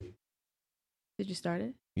Did you start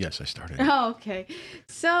it? Yes, I started. Oh, okay.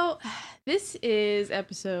 So this is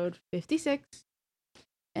episode 56.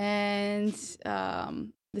 And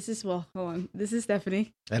this is, hold on. This is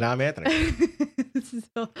Stephanie. And I'm Anthony. This is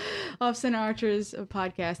the Off Center Archers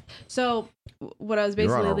podcast. So what I was You're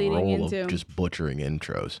basically on a leading roll into. of just butchering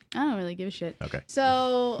intros. I don't really give a shit. Okay.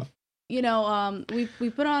 So, we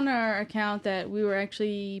put on our account that we were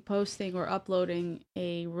actually posting or uploading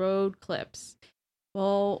a road clips.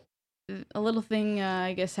 Well, a little thing,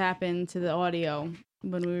 I guess, happened to the audio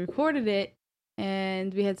when we recorded it,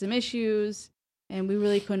 and we had some issues, and we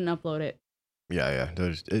really couldn't upload it. Yeah.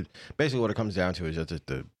 Basically, what it comes down to is that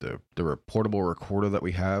the portable recorder that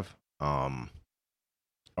we have,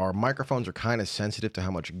 our microphones are kind of sensitive to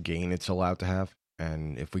how much gain it's allowed to have,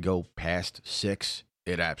 and if we go past 6,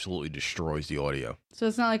 it absolutely destroys the audio. So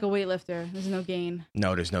it's not like a weightlifter. There's no gain.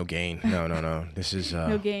 No, there's no gain. No. This is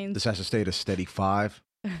no gains. This has to stay at a steady 5.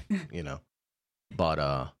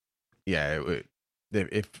 But yeah.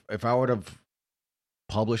 If I would have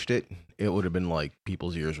published it, it would have been like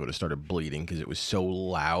people's ears would have started bleeding because it was so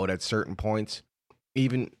loud at certain points.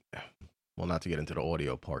 Even, well, not to get into the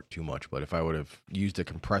audio part too much, but if I would have used a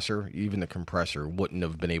compressor, even the compressor wouldn't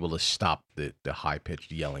have been able to stop the high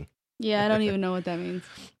pitched yelling. Yeah, I don't even know what that means.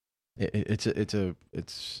 It's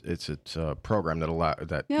a program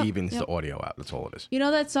that evens the audio out. That's all it is. You know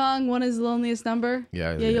that song "One Is the Loneliest Number"?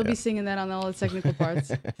 Yeah. You'll be singing that on all the technical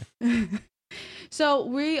parts. So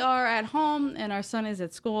we are at home and our son is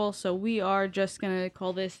at school. So we are just gonna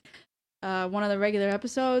call this one of the regular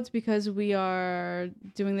episodes because we are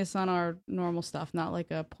doing this on our normal stuff, not like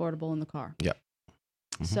a portable in the car. Yep.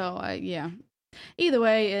 Mm-hmm. So yeah. Either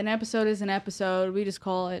way, an episode is an episode. We just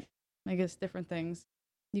call it, I guess, different things.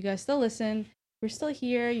 You guys still listen. We're still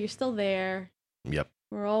here. You're still there. Yep.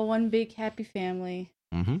 We're all one big happy family.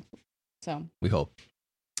 Mm-hmm. So we hope.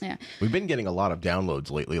 Yeah. We've been getting a lot of downloads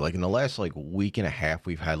lately. Like in the last week and a half,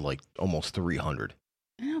 we've had almost 300.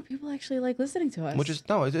 I know people actually like listening to us. Which is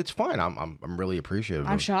it's fine. I'm really appreciative.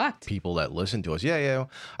 I'm shocked. People that listen to us. Yeah.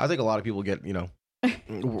 I think a lot of people get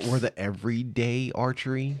we're the everyday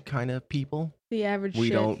archery kind of people. The average. We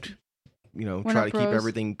shit. don't. Try to keep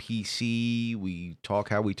everything PC. We talk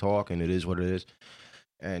how we talk, and it is what it is.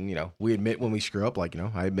 And, we admit when we screw up, I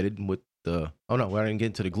admitted with I didn't get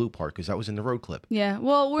into the glue part because that was in the road clip. Yeah.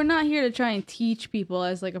 Well, we're not here to try and teach people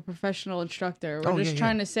as like a professional instructor. We're just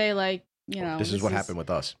trying to say this is what happened with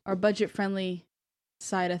us. Our budget-friendly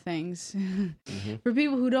side of things. Mm-hmm. For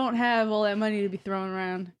people who don't have all that money to be thrown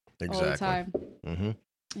around all the time.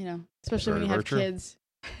 Mm-hmm. Especially when you have kids.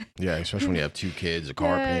 Yeah, especially when you have 2 kids, a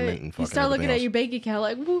car payment, and fucking. You start looking at your bank account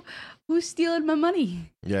like, who's stealing my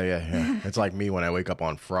money? Yeah. It's like me when I wake up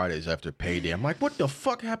on Fridays after payday. I'm like, what the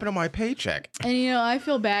fuck happened to my paycheck? And I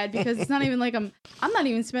feel bad because it's not even like I'm not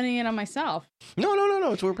even spending it on myself. No.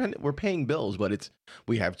 It's we're paying bills, but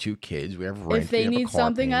we have 2 kids, we have rent. If they need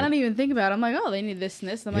something, payment. I don't even think about it. I'm like, oh, they need this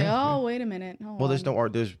and this. I'm like, wait a minute. Well,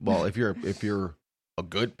 if you're a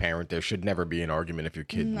good parent, there should never be an argument if your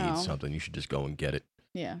kid needs something. You should just go and get it.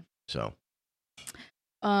 Yeah. So.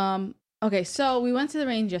 Okay, so we went to the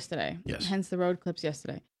range yesterday. Yes. Hence the road clips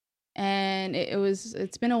yesterday. And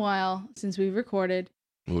it's been a while since we recorded.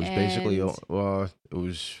 It was basically it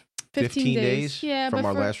was 15 days from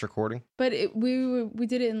our last recording. But we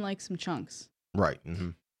did it in some chunks. Right. Mm-hmm.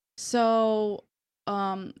 So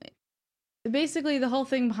basically the whole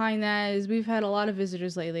thing behind that is we've had a lot of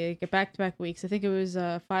visitors lately, like back-to-back weeks. I think it was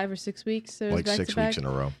 5 or 6 weeks. So like 6 weeks in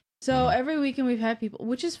a row. So every weekend we've had people,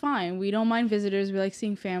 which is fine. We don't mind visitors. We like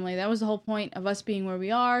seeing family. That was the whole point of us being where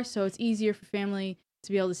we are. So it's easier for family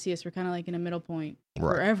to be able to see us. We're kind of like in a middle point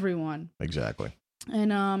for everyone. Exactly.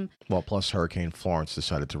 And plus Hurricane Florence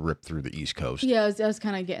decided to rip through the East Coast. Yeah, I was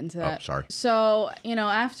kind of getting to that. Oh, sorry. So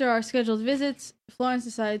after our scheduled visits, Florence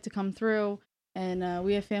decided to come through, and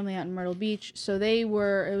we have family out in Myrtle Beach. So it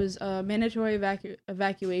was a mandatory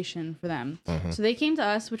evacuation for them. Mm-hmm. So they came to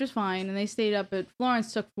us, which was fine, and they stayed up, but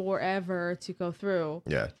Florence took forever to go through.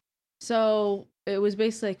 Yeah. So it was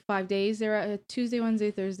basically 5 days. They were at Tuesday, Wednesday,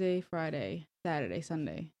 Thursday, Friday, Saturday,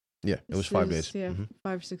 Sunday. Yeah, it was 5 days. Yeah,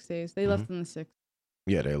 5 or 6 days. They left on the 6th.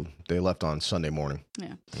 Yeah, they left on Sunday morning.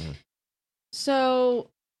 Yeah. Mm-hmm. So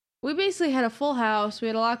we basically had a full house. We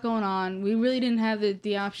had a lot going on. We really didn't have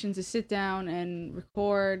the option to sit down and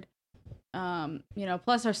record.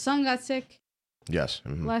 Plus our son got sick. Yes.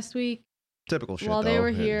 Last week. Typical shit. While they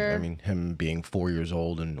were here. I mean, him being 4 years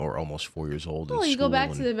old or almost 4 years old. Well, you go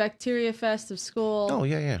back to the bacteria fest of school. Oh,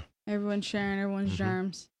 yeah. Everyone's sharing everyone's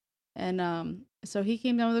germs. And so he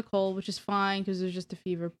came down with a cold, which is fine because it was just a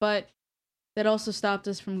fever. But that also stopped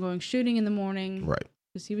us from going shooting in the morning. Right.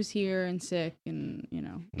 because he was here and sick, and Yeah,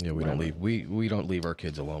 we whatever. don't leave. We don't leave our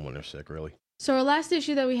kids alone when they're sick, really. So our last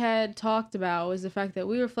issue that we had talked about was the fact that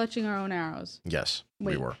we were fletching our own arrows. Yes,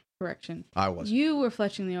 Wait, we were. Correction. I was. You were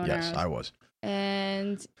fletching the own arrows. Yes, I was.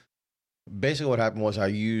 And basically what happened was I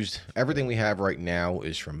used everything we have right now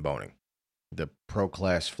is from boning. The Pro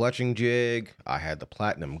Class Fletching jig, I had the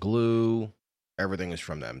Platinum glue, everything is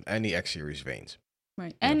from them, and the X Series veins.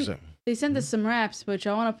 Right. And they sent us some wraps, which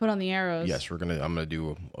I want to put on the arrows. Yes, I'm gonna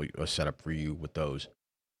do a setup for you with those.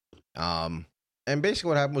 And basically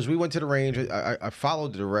what happened was we went to the range. I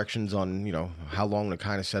followed the directions on, how long to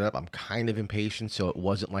kind of set up. I'm kind of impatient, so it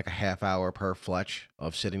wasn't like a half hour per fletch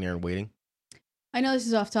of sitting there and waiting. I know this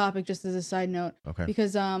is off topic, just as a side note. Okay.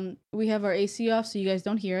 Because we have our AC off, so you guys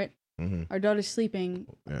don't hear it. Mm-hmm. Our daughter's sleeping.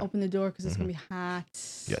 Yeah. Open the door because it's going to be hot.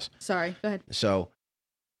 Yes. Sorry, go ahead. So,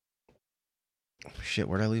 shit,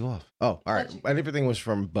 where'd I leave off? Oh, all right. And everything was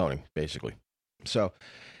from boning, basically. So,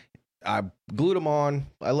 I glued them on.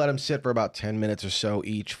 I let them sit for about 10 minutes or so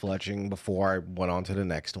each fletching before I went on to the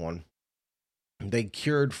next one. They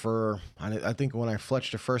cured for, I think when I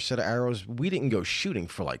fletched the first set of arrows, we didn't go shooting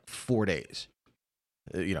for like 4 days.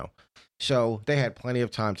 So they had plenty of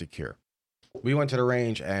time to cure. We went to the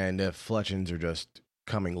range and the fletchings are just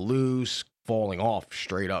coming loose, falling off,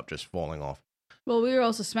 straight up, just falling off. Well, we were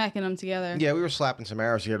also smacking them together. Yeah, we were slapping some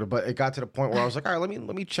arrows together, but it got to the point where I was like, all right,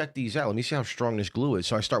 let me check these out. Let me see how strong this glue is.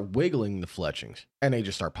 So I start wiggling the fletchings and they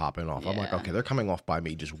just start popping off. Yeah. I'm like, okay, they're coming off by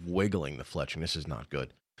me just wiggling the fletching. This is not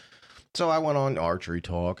good. So I went on Archery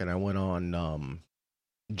Talk and I went on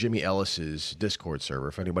Jimmy Ellis's Discord server.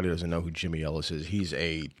 If anybody doesn't know who Jimmy Ellis is, he's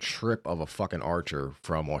a trip of a fucking archer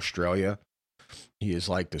from Australia. He is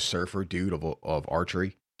like the surfer dude of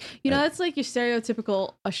archery. That's like your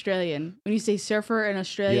stereotypical Australian. When you say surfer in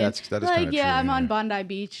Australia, that is like, true, I'm on Bondi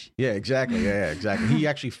Beach. Yeah, exactly. Yeah, exactly. He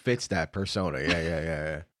actually fits that persona.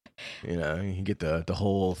 Yeah. You get the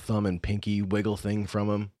whole thumb and pinky wiggle thing from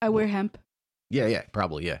him. I wear hemp. Yeah,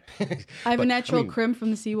 probably, yeah. I have a natural crimp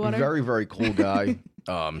from the seawater. Very, very cool guy.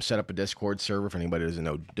 Set up a Discord server. If anybody doesn't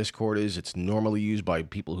know what Discord is, it's normally used by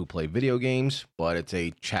people who play video games, but it's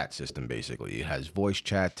a chat system, basically. It has voice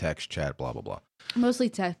chat, text chat, blah, blah, blah. Mostly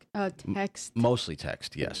text. Mostly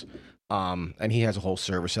text, yes. And he has a whole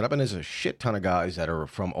server set up, and there's a shit ton of guys that are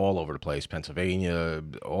from all over the place, Pennsylvania,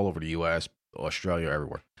 all over the U.S., Australia,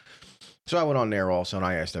 everywhere. So I went on there also, and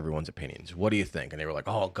I asked everyone's opinions. What do you think? And they were like,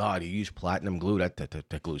 oh, God, you use platinum glue?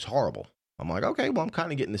 That glue's horrible. I'm like, okay, well, I'm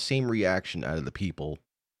kind of getting the same reaction out of the people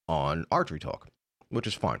on Archery Talk, which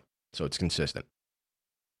is fine. So it's consistent.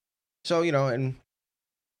 So, and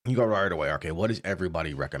you go right away, okay, what does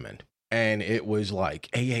everybody recommend? And it was like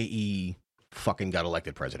AAE fucking got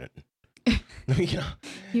elected president.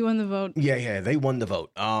 He won the vote. Yeah, they won the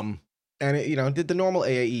vote. And it, did the normal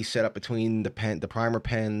AAE setup between the primer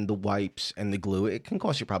pen, the wipes, and the glue. It can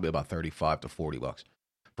cost you probably about $35 to $40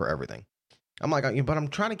 for everything. I'm like, but I'm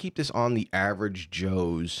trying to keep this on the average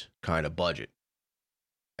Joe's kind of budget.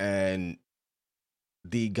 And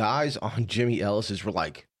the guys on Jimmy Ellis's were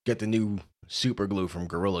like, get the new super glue from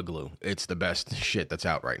Gorilla Glue. It's the best shit that's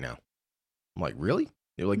out right now. I'm like, really?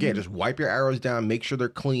 They're like, yeah, just wipe your arrows down, make sure they're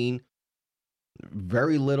clean.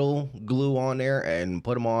 Very little glue on there and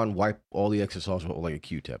put them on, wipe all the excess off with like a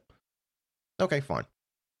Q-tip. Okay, fine.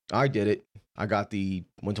 I did it. I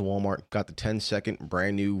went to Walmart, got the 10-second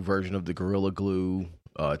brand new version of the Gorilla Glue.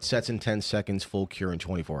 It sets in 10 seconds, full cure in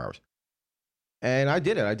 24 hours. And I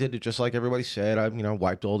did it. I did it just like everybody said. I,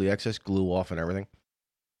 wiped all the excess glue off and everything.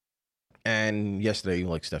 And yesterday,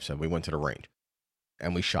 like Steph said, we went to the range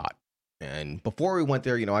and we shot. And before we went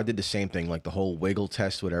there, I did the same thing, like the whole wiggle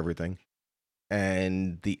test with everything.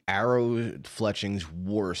 And the arrow fletchings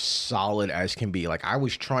were solid as can be. Like I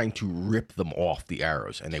was trying to rip them off the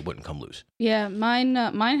arrows and they wouldn't come loose. Yeah, mine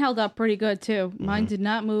held up pretty good too. Mine did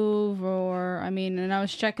not move and I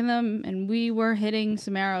was checking them and we were hitting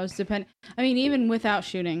some arrows even without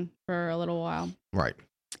shooting for a little while. Right.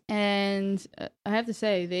 And I have to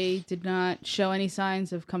say, they did not show any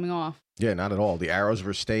signs of coming off. Yeah, not at all. The arrows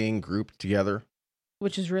were staying grouped together.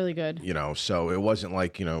 Which is really good. So it wasn't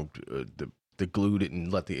like, the glue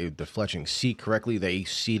didn't let the fletching seat correctly. They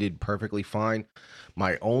seated perfectly fine.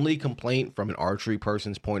 My only complaint from an archery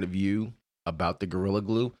person's point of view about the Gorilla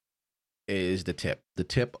Glue is the tip. The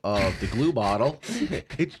tip of the glue bottle.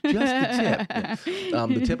 It's just the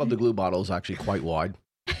tip. The tip of the glue bottle is actually quite wide.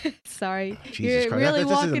 Sorry. Jesus Christ. Really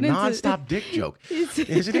this is a non-stop dick joke.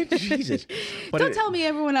 Isn't it? Jesus. But don't tell me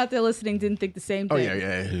everyone out there listening didn't think the same thing. Oh,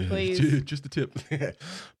 yeah. Please. Just the tip.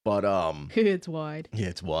 But, it's wide. Yeah,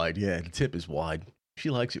 it's wide. Yeah, the tip is wide. She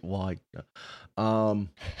likes it wide.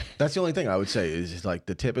 That's the only thing I would say is like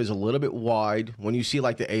the tip is a little bit wide. When you see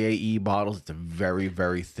like the AAE bottles, it's a very,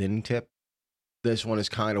 very thin tip. This one is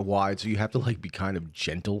kind of wide, so you have to like be kind of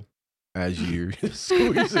gentle as you're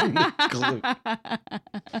squeezing the glue.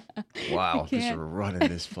 Wow, just running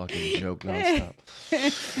this fucking joke nonstop.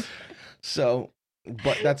 So,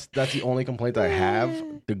 but that's the only complaint I have.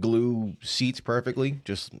 The glue seats perfectly.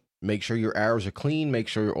 Just make sure your arrows are clean. Make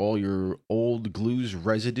sure all your old glue's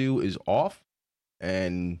residue is off.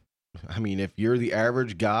 And I mean, if you're the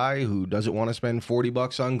average guy who doesn't want to spend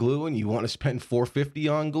 $40 on glue and you want to spend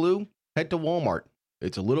 $4.50 on glue, head to Walmart.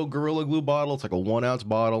 It's a little Gorilla Glue bottle. It's like a 1 ounce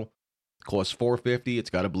bottle. It costs $4.50.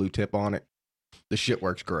 It's got a blue tip on it. The shit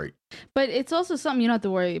works great. But it's also something you don't have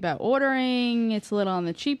to worry about ordering. It's a little on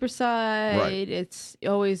the cheaper side. Right. It's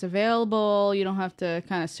always available. You don't have to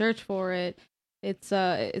kind of search for it. It's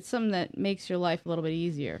something that makes your life a little bit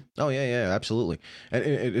easier. Oh yeah, absolutely. And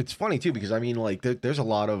it's funny too because I mean, like, there's a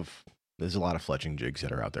lot of fletching jigs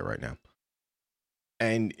that are out there right now.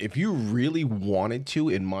 And if you really wanted to,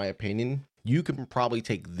 in my opinion, you can probably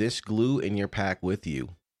take this glue in your pack with you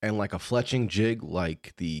and like a fletching jig,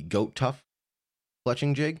 like the Goat Tough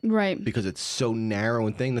fletching jig, right? Because it's so narrow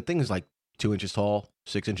and thing. The thing is like 2 inches tall,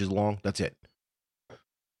 6 inches long. That's it.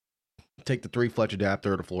 Take the 3 fletch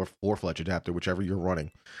adapter or the 4 fletch adapter, whichever you're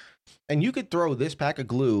running. And you could throw this pack of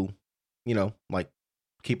glue, you know, like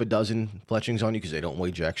keep a dozen fletchings on you because they don't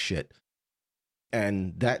weigh jack shit.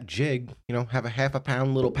 And that jig, you know, have a half a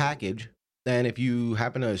pound little package. And if you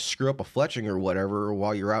happen to screw up a fletching or whatever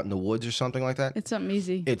while you're out in the woods or something like that, it's something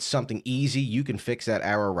easy. It's something easy. You can fix that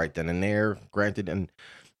arrow right then and there. Granted, I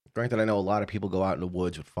know a lot of people go out in the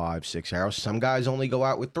woods with 5, 6 arrows. Some guys only go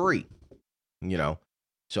out with 3, you know.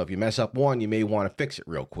 So if you mess up one, you may want to fix it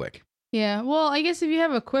real quick. Yeah, well, I guess if you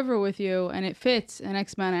have a quiver with you and it fits an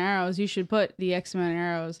X amount of arrows, you should put the X amount of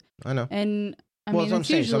arrows. I know. And I well, mean, as I'm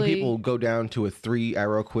saying, usually... some people go down to a 3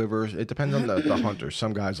 arrow quiver. It depends on the hunter.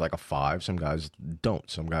 Some guys like a 5. Some guys don't.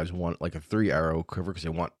 Some guys want like a 3 arrow quiver because they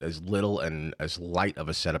want as little and as light of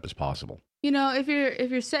a setup as possible. You know, if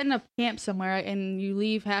you're setting up camp somewhere and you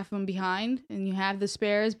leave half of them behind and you have the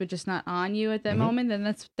spares but just not on you at that moment, then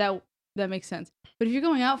that makes sense. But if you're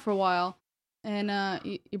going out for a while and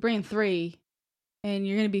you're bringing 3 and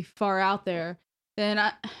you're gonna be far out there, then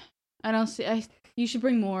I don't see. You should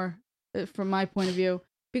bring more, from my point of view,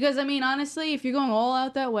 because I mean, honestly, if you're going all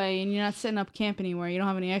out that way and you're not setting up camp anywhere, you don't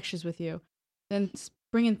have any extras with you, then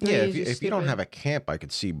bringing 3 is just if you don't have a camp, I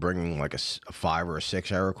could see bringing like a 5 or a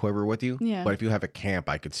 6 arrow quiver with you. Yeah. But if you have a camp,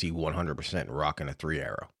 I could see 100% rocking a 3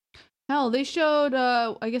 arrow. Hell, they showed.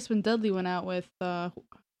 I guess when Dudley went out with,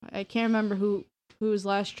 I can't remember who his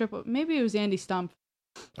last trip. Maybe it was Andy Stump.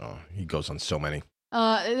 Oh, he goes on so many.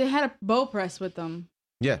 They had a bow press with them.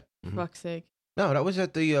 Yeah. For fuck's sake. No, that was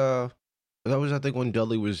at the. That was I think when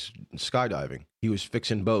Dudley was skydiving. He was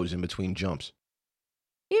fixing bows in between jumps.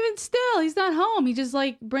 Even still, he's not home. He just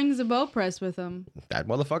like brings a bow press with him. That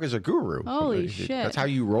motherfucker's a guru. Holy shit! That's how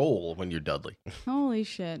you roll when you're Dudley. Holy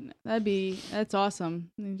shit! That's awesome.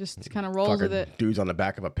 You just kind of rolls with it. Dude's on the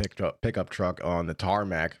back of a pickup truck on the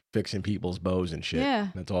tarmac fixing people's bows and shit. Yeah,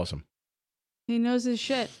 that's awesome. He knows his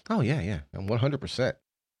shit. Oh yeah, 100%.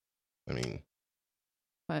 I mean,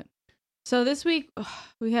 but so this week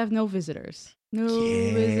we have no visitors. No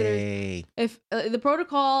visitors. If the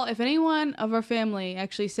protocol, if anyone of our family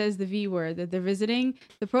actually says the V word that they're visiting,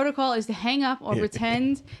 the protocol is to hang up or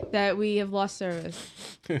pretend that we have lost service.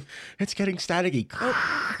 It's getting staticky.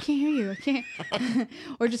 Oh, I can't hear you. I can't.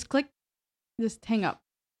 Or just hang up.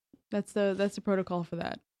 That's the protocol for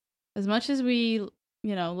that. As much as we,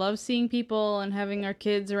 love seeing people and having our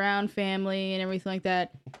kids around family and everything like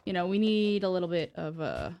that, we need a little bit of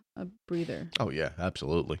a breather. Oh yeah,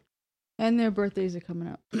 absolutely. And their birthdays are coming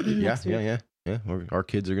up. Yeah. Our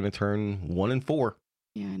kids are gonna turn 1 and 4.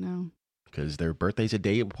 Yeah, I know. Because their birthday's a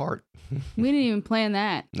day apart. We didn't even plan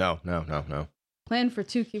that. No. Planned for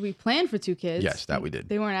 2 kids. We planned for 2 kids. Yes, that we did.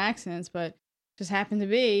 They weren't accidents, but just happened to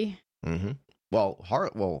be. Mm-hmm. Well,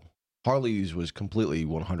 Harley's was completely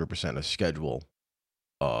 100% a schedule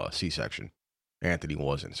C-section. Anthony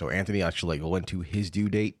wasn't. So Anthony actually went to his due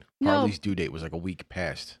date. No. Harley's due date was like a week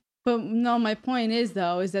past. But no, my point is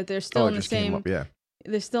that they're still in the same. Up, yeah.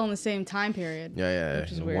 They're still in the same time period. Yeah.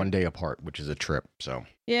 Which is 1 day apart, which is a trip. So.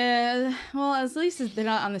 Yeah, well, at least they're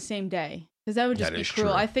not on the same day, because that would just be cruel.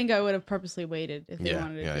 True. I think I would have purposely waited if they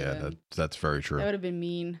wanted to. Yeah. That's very true. That would have been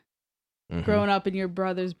mean. Mm-hmm. Growing up and your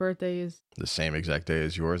brother's birthday is the same exact day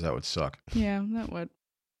as yours. That would suck. Yeah, that would.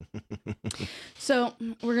 So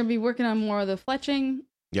we're gonna be working on more of the fletching.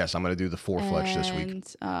 Yes, I'm gonna do the 4 fletch this week.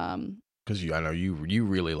 Because I know you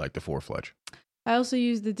really like the 4 fletch. I also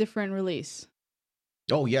used the different release.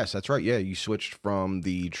 Oh yes, that's right. Yeah, you switched from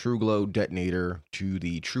the True Glow detonator to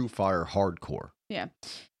the True Fire Hardcore. Yeah.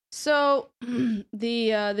 So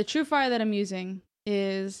the True Fire that I'm using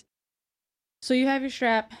is, so you have your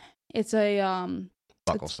strap. It's a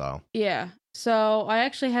Buckle style. yeah. So I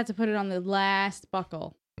actually had to put it on the last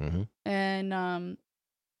buckle, Mm-hmm. and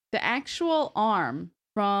the actual arm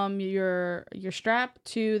from your strap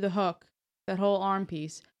to the hook, that whole arm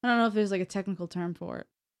piece. I don't know if there's like a technical term for it.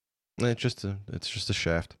 It's just a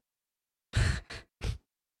shaft.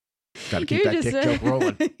 Got to keep You're that just dick joke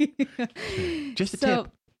rolling. Just a tip.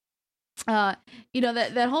 You know,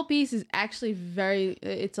 that whole piece is actually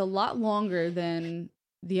it's a lot longer than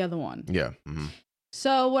the other one. Yeah. Mm-hmm.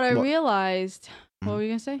 So what I realized, what were you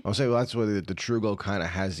gonna say? I'll say, well, that's where the True Glow kind of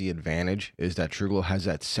has the advantage, is that True Glow has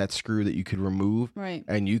that set screw that you could remove, Right?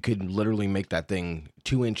 And you could literally make that thing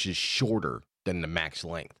 2 inches shorter than the max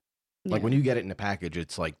length. Yeah. Like when you get it in the package,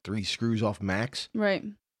 it's like 3 screws off max. Right.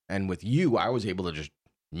 And with you, I was able to just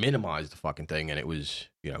minimize the fucking thing, and it was,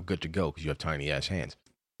 you know, good to go because you have tiny ass hands.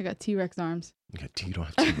 I got T-Rex arms. You don't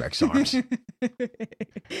have T-Rex arms.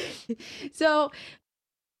 So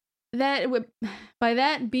by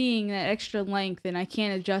that being that extra length, and I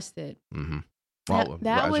can't adjust it. Mm-hmm. Well,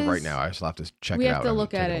 as of right now, I still have to check it out. We have to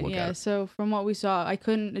look at it, yeah. So from what we saw, I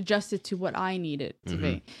couldn't adjust it to what I needed to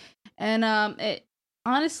be, and it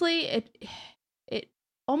honestly, it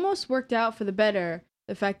almost worked out for the better.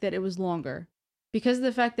 The fact that it was longer, because of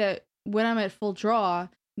the fact that when I'm at full draw.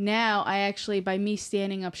 Now I actually, by me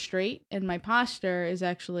standing up straight, and my posture is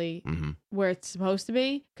actually where it's supposed to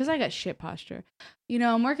be, because I got shit posture. You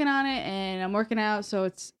know, I'm working on it and I'm working out, so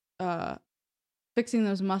it's fixing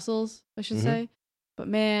those muscles, I should say. But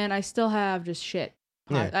man, I still have just shit.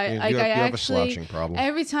 Yeah, you have a slouching problem.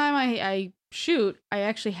 Every time I shoot, I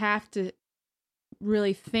actually have to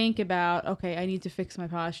really think about, okay, I need to fix my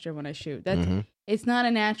posture when I shoot. That's it's not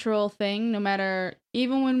a natural thing, no matter,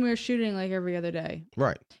 even when we're shooting like every other day.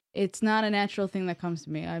 Right. It's not a natural thing that comes to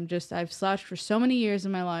me. I've slouched for so many years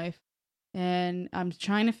in my life, and I'm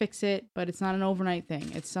trying to fix it, but it's not an overnight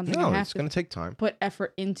thing. It's something it's going to take time. Put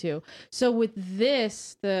effort into. So with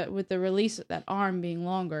this, with the release of that arm being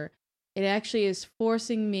longer, it actually is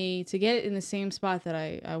forcing me to get it in the same spot that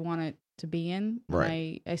I want it to be in.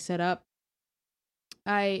 Right. I set up.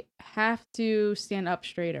 I have to stand up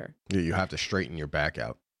straighter. Yeah, you have to straighten your back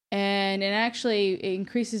out. And it actually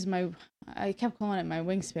increases I kept calling it my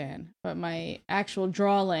wingspan, but my actual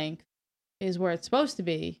draw length is where it's supposed to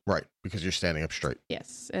be. Right, because you're standing up straight.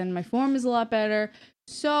 Yes, and my form is a lot better.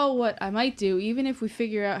 So what I might do, even if we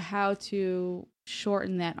figure out how to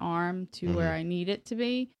shorten that arm to where I need it to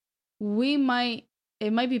be, it might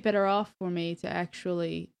be better off for me to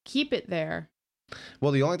actually keep it there.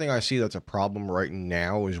 Well, the only thing I see that's a problem right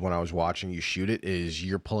now is when I was watching you shoot it, is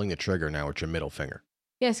you're pulling the trigger now with your middle finger.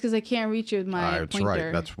 Yes, because I can't reach it with my That's pointer.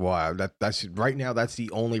 right. That's why. That's right now. That's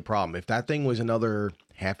the only problem. If that thing was another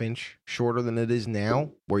half inch shorter than it is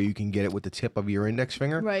now, where you can get it with the tip of your index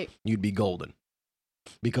finger, right, you'd be golden.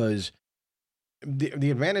 Because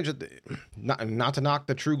the advantage of not to knock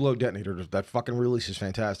the True Glow detonator, that fucking release is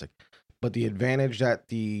fantastic, but the advantage that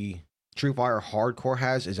the True Fire Hardcore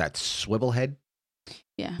has is that swivel head.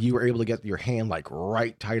 Yeah. You were able to get your hand like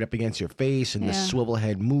right tight up against your face, and the swivel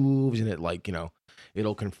head moves, and it, like, you know,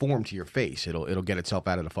 it'll conform to your face. It'll get itself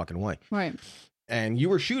out of the fucking way. Right. And you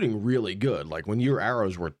were shooting really good. Like when your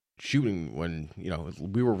arrows were shooting, when, you know,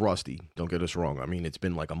 we were rusty. Don't get us wrong. I mean, it's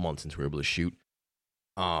been like a month since we were able to shoot.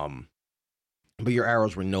 But your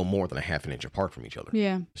arrows were no more than a half an inch apart from each other.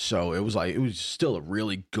 Yeah. So it was still a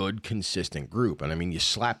really good, consistent group. And I mean, you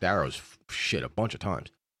slapped arrows a bunch of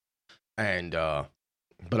times. And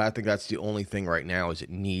but I think that's the only thing right now is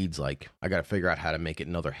it needs, like, I got to figure out how to make it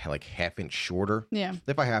another like half inch shorter. Yeah.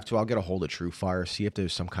 If I have to, I'll get a hold of True Fire, see if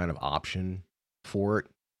there's some kind of option for it.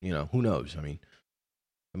 You know, who knows? I mean,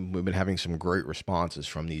 we've been having some great responses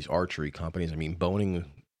from these archery companies. I mean, Boning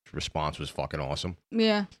response was fucking awesome.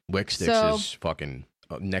 Yeah. Wick Sticks is fucking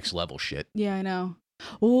next level shit. Yeah, I know.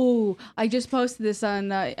 Oh, I just posted this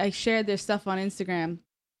on, I shared their stuff on Instagram.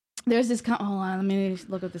 There's this hold on, let me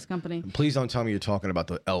look at this company. Please don't tell me you're talking about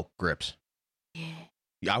the elk grips.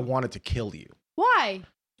 Yeah. I wanted to kill you. Why?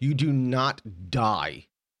 You do not dye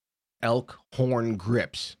elk horn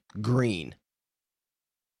grips green.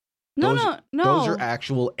 No. Those are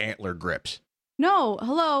actual antler grips. No,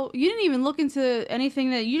 hello. You didn't even look into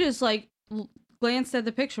anything. That you just like glanced at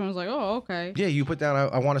the picture and was like, oh, okay. Yeah, you put down,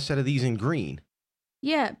 I want a set of these in green.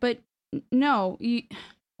 Yeah, but no,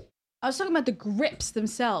 I was talking about the grips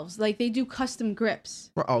themselves. Like, they do custom grips.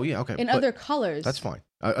 Oh, yeah, okay. In other colors. That's fine.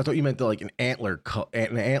 I thought you meant an antler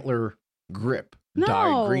grip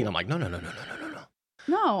dyed green. No, I'm like, no, no, no, no, no, no, no, no.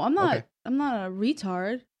 no, I'm not. Okay. I'm not a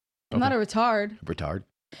retard. I'm Okay. not a retard. Retard.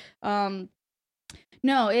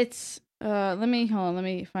 No, it's let me hold on, let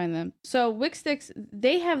me find them. So Wick Sticks,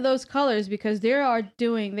 they have those colors because they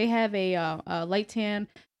have a light tan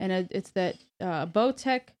and it's that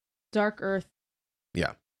Bowtech Dark Earth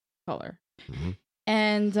Yeah. color. Mm-hmm.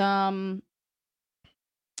 And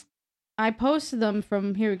I posted them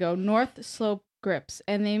from, here we go, North Slope Grips,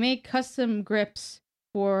 and they make custom grips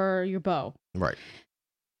for your bow. Right.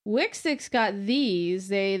 Wick Sticks got these.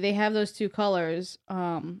 They have those two colors.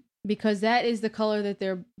 Because that is the color that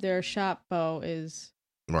their shop bow is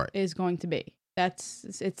going to be.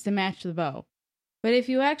 It's to match the bow. But if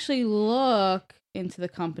you actually look into the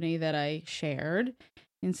company that I shared,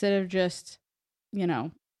 instead of just,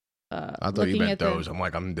 I thought you meant those. I'm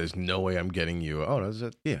like, there's no way I'm getting you. Oh, that's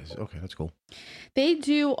it. Yes. Okay, that's cool. They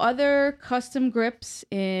do other custom grips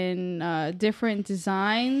in different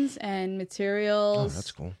designs and materials. Oh,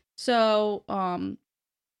 that's cool. So,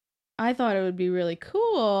 I thought it would be really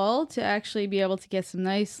cool to actually be able to get some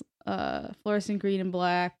nice fluorescent green and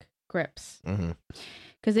black grips. Mm-hmm.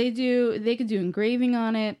 Because they could do engraving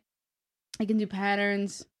on it. They can do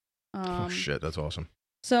patterns. Oh, shit. That's awesome.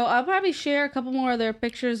 So I'll probably share a couple more of their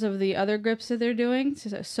pictures of the other grips that they're doing.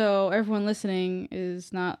 So everyone listening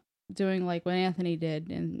is not doing like what Anthony did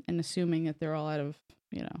and assuming that they're all out of,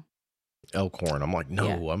 Elkhorn. I'm like, no,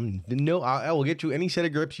 yeah. I will get you any set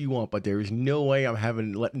of grips you want, but there is no way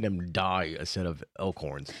I'm letting them dye a set of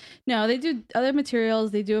Elkhorns. No, they do other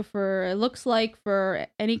materials. They do it looks like for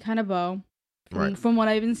any kind of bow. From what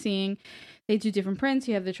I've been seeing, they do different prints.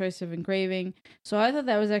 You have the choice of engraving. So I thought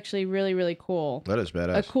that was actually really, really cool. That is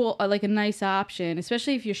badass. Like a nice option,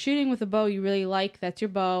 especially if you're shooting with a bow you really like. That's your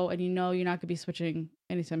bow, and you're not going to be switching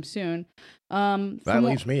anytime soon. That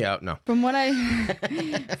leaves me out. No. From what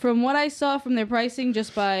I saw from their pricing,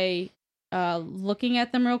 just by looking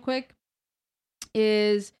at them real quick,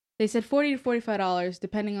 is they said $40 to $45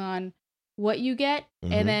 depending on what you get,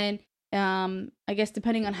 and then I guess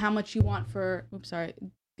depending on how much you want for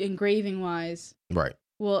engraving wise. Right.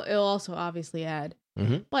 Well, it'll also obviously add.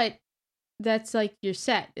 But that's like your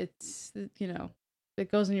set. It's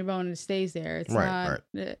it goes in your bone and it stays there. It's not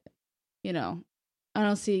I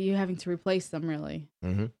don't see you having to replace them really.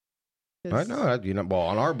 I know. Well,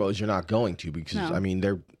 on our bows you're not going to because No. I mean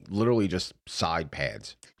they're literally just side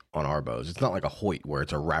pads on our bows. It's not like a Hoyt where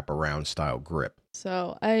it's a wraparound style grip.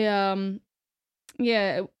 So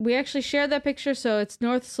yeah, we actually shared that picture. So it's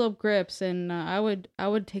North Slope Grips, and I would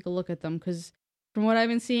take a look at them because from what I've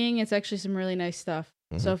been seeing, it's actually some really nice stuff.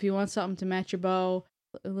 So if you want something to match your bow,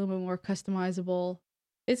 a little bit more customizable,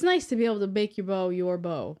 it's nice to be able to make your bow your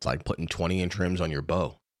bow. It's like putting 20-inch rims on your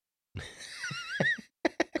bow.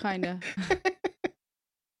 Kinda.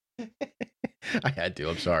 I had to.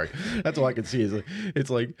 I'm sorry. That's all I can see. It's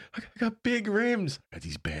like I got big rims. I got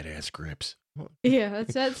these badass grips. Yeah,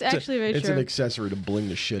 that's actually very true. It's an accessory to bling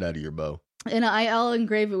the shit out of your bow. And I'll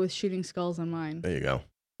engrave it with shooting skulls on mine. There you go.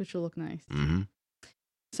 Which will look nice.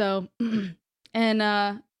 So, and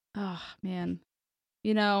oh man,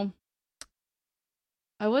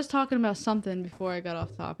 I was talking about something before I got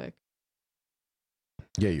off topic.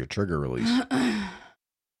 Yeah, your trigger release.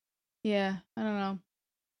 Yeah, I don't know.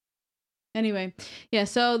 Anyway, yeah,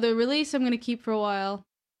 so the release I'm going to keep for a while,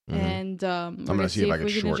 and I'm going to see if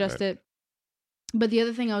we can adjust it. But the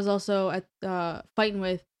other thing I was also fighting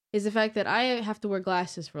with is the fact that I have to wear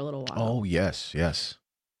glasses for a little while. Oh, yes, yes.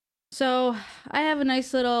 So I have a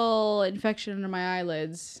nice little infection under my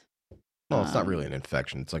eyelids. Well, it's not really an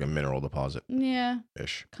infection. It's like a mineral deposit. Yeah.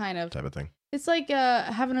 Ish. Kind of. Type of thing. It's like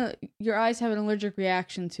your eyes have an allergic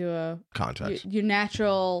reaction to contact.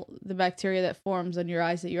 The bacteria that forms on your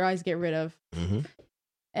eyes that your eyes get rid of.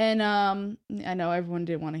 And I know everyone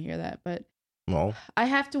didn't want to hear that, but I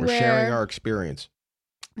have to we're sharing our experience.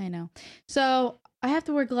 I know. So I have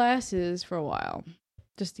to wear glasses for a while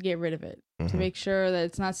just to get rid of it, to make sure that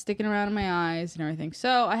it's not sticking around in my eyes and everything.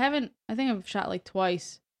 So I think I've shot like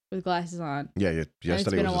twice with glasses on. Yeah,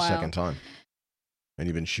 yesterday was the second time. And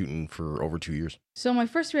you've been shooting for over 2 years. So my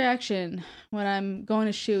first reaction when I'm going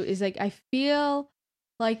to shoot is like, I feel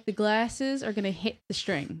like the glasses are going to hit the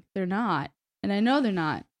string. They're not. And I know they're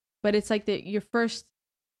not. But it's like your first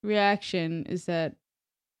reaction is that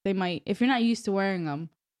they might, if you're not used to wearing them,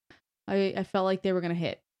 I felt like they were going to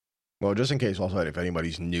hit. Well, just in case also, if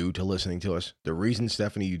anybody's new to listening to us, the reason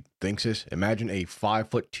Stephanie thinks this, imagine a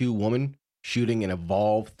 5'2" woman shooting an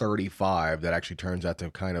Evolve 35 that actually turns out to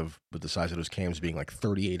kind of, with the size of those cams being like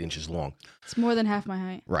 38 inches long. It's more than half my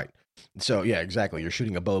height. Right. So yeah, exactly. You're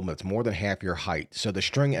shooting a bow that's more than half your height. So the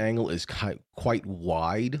string angle is quite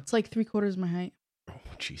wide. It's like 3/4 my height. Oh,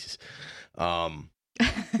 Jesus. Um,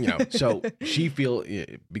 so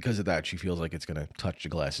because of that, she feels like it's gonna touch the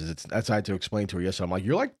glasses. That's I had to explain to her yesterday. I'm like,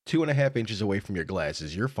 you're like 2.5 inches away from your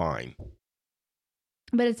glasses. You're fine.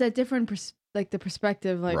 But it's that different, the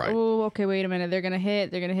perspective. Like, Right. oh, okay, wait a minute. They're gonna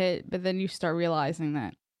hit. But then you start realizing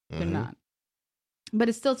that they're not. But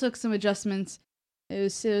it still took some adjustments. It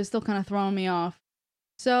was still kind of throwing me off.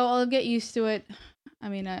 So I'll get used to it. I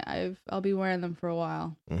mean, I'll be wearing them for a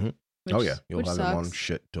while. Mm-hmm. Oh yeah, you'll have them on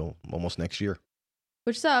shit till almost next year.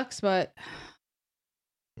 Which sucks, but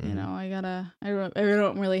you know, I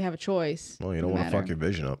don't really have a choice. Well, you don't want to fuck your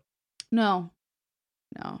vision up. No.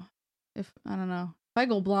 If I don't know, if I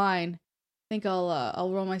go blind, I think I'll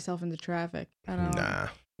roll myself into traffic. I don't know. Nah.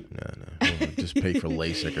 Just pay for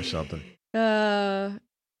LASIK or something.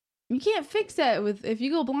 You can't fix that if you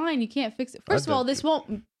go blind. You can't fix it. First of all, this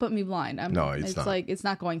won't put me blind. No, it's not. Like it's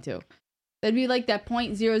not going to. That'd be like that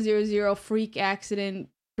 0.000 freak accident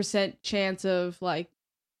 % chance of like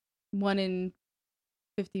 1 in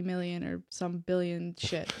 50 million or some billion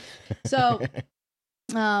shit. So,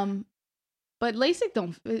 but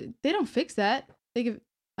LASIK they don't fix that. I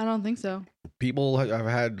don't think so. People I've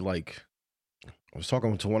had I was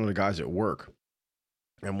talking to one of the guys at work,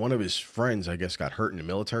 and one of his friends, I guess, got hurt in the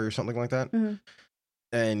military or something like that. Mm-hmm.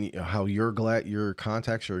 And how your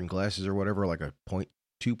contacts or in glasses or whatever, like a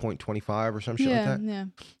 2.25 or some shit like that. Yeah.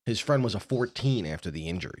 His friend was a 14 after the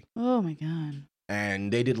injury. Oh my God.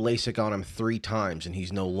 And they did LASIK on him 3 times, and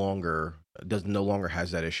he's no longer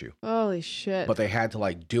has that issue. Holy shit. But they had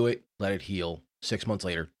to do it, let it heal. 6 months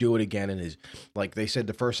later, do it again, and they said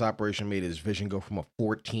the first operation made his vision go from a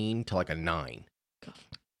 14 to a 9. God.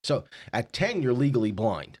 So at 10, you're legally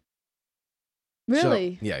blind.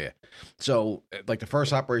 Really? So, yeah. So the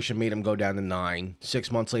first operation made him go down to 9.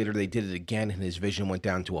 6 months later, they did it again, and his vision went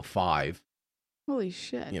down to a 5. Holy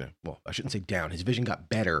shit. Well, I shouldn't say down. His vision got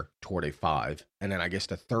better toward a 5. And then I guess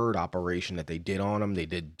the third operation that they did on him, they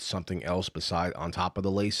did something else on top of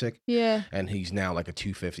the LASIK. Yeah. And he's now like a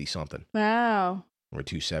 250 something. Wow. Or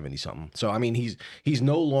 270 something. So I mean, he's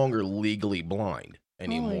no longer legally blind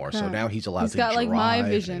anymore. So now he's allowed to drive. He's got my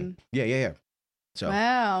vision. Yeah. So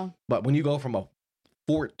wow. But when you go from a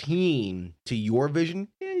 14 to your vision,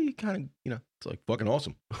 yeah, you kind of, it's like fucking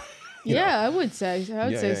awesome. I would say so.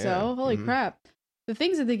 Yeah. Holy crap. The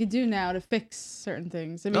things that they could do now to fix certain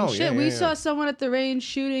things. I mean, we saw someone at the range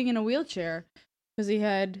shooting in a wheelchair because he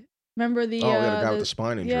had, remember the guy with the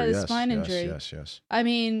spine injury. Yeah, the spine injury. Yes. I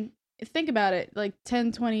mean, think about it. Like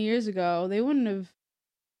 10, 20 years ago, they wouldn't have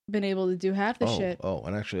been able to do half the shit. Oh,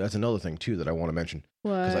 and actually, that's another thing, too, that I want to mention.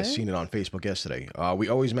 What? Because I seen it on Facebook yesterday. We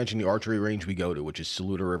always mention the archery range we go to, which is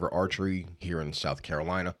Saluda River Archery here in South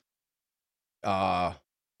Carolina.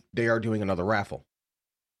 They are doing another raffle.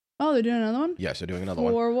 Oh, they're doing another one? Yes, they're doing another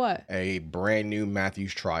one. For what? A brand new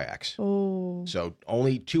Matthews Triax. Oh. So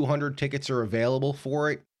only 200 tickets are available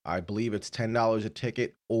for it. I believe it's $10 a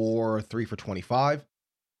ticket or 3 for $25.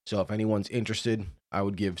 So if anyone's interested, I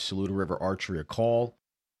would give Saluda River Archery a call.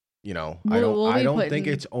 I don't think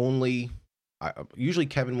it's only. Usually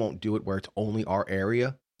Kevin won't do it where it's only our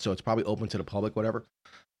area, so it's probably open to the public, whatever.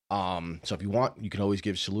 So if you want, you can always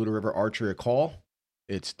give Saluda River Archery a call.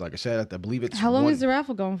 It's like I said, I believe it's. How long is the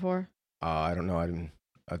raffle going for? I don't know.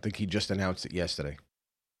 I think he just announced it yesterday.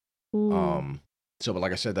 Ooh. So, but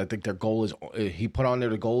like I said, I think their goal is. He put on there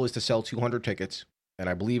the goal is to sell 200 tickets, and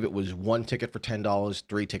I believe it was 1 ticket for $10,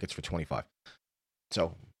 3 tickets for $25.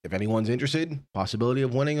 So, if anyone's interested, possibility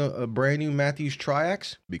of winning a brand new Matthews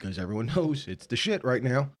Triax, because everyone knows it's the shit right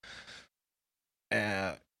now.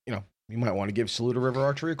 You might want to give Saluda River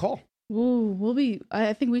Archery a call. Ooh,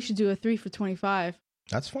 I think we should do a 3 for $25.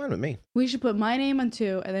 That's fine with me. We should put my name on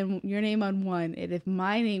 2 and then your name on 1. And if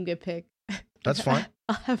my name get picked, that's fine.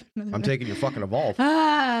 I'll have another. I'm taking your fucking Evolve.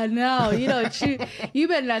 No, you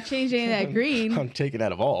better not change any of that green. I'm taking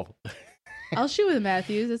that Evolve. I'll shoot with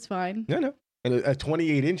Matthews. That's fine. No. And a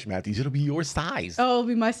 28-inch Matthews, it'll be your size. Oh, it'll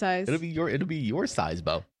be my size. It'll be your size,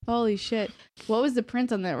 Bo. Holy shit! What was the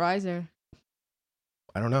print on that riser?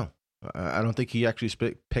 I don't know. I don't think he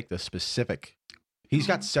actually picked a specific. He's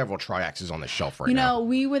got several Triaxes on the shelf right now.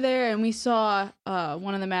 We were there and we saw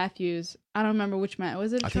one of the Matthews. I don't remember which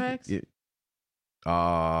was it a Triax?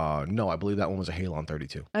 No, I believe that one was a Halon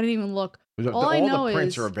 32. I didn't even look. All the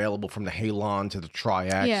prints are available from the Halon to the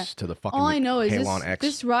Triax to the fucking all I know is Halon X.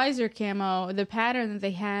 This riser camo, the pattern that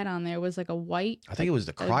they had on there was like a white. I think it was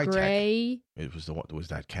the Crytek. Gray. It was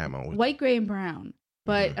that camo. White, gray, and brown.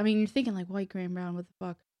 But I mean, you're thinking like white, gray, and brown. What the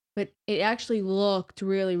fuck? but it actually looked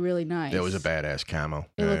really, really nice. It was a badass camo.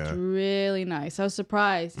 It looked really nice. I was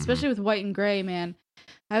surprised, especially with white and gray, man.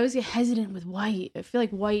 I always get hesitant with white. I feel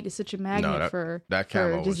like white is such a magnet for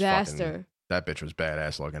camo disaster. Was fucking, that bitch was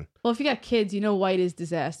badass looking. Well, if you got kids, you know white is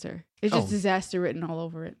disaster. It's just disaster written all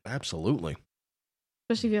over it. Absolutely.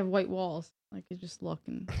 Especially if you have white walls. Like, you just look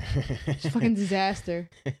and it's fucking disaster.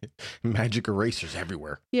 Magic erasers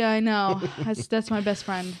everywhere. Yeah, I know. That's my best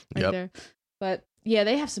friend right there. But yeah,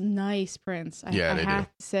 they have some nice prints. I have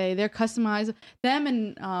to say. They're customized. Them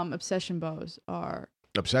and Obsession bows are...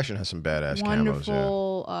 Obsession has some badass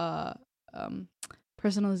wonderful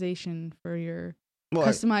personalization for your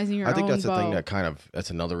customizing your own I think that's bow. the thing that that's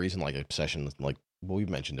another reason, like Obsession, like, well, we've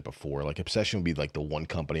mentioned it before. Like, Obsession would be like the one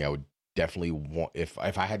company I would definitely want. If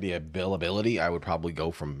I had the availability, I would probably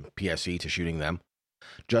go from PSE to shooting them,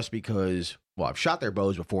 just because. Well, I've shot their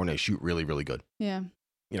bows before and they shoot really, really good. Yeah.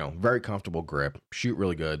 You know, very comfortable grip, shoot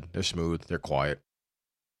really good. They're smooth, they're quiet.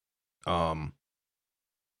 But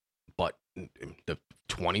the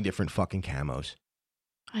 20 different fucking camos.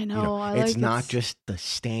 I know. You know, it's not just the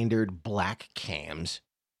standard black cams.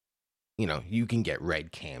 You know, you can get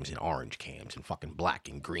red cams and orange cams and fucking black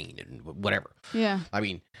and green and whatever. Yeah. I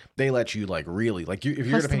mean, they let you like really, like if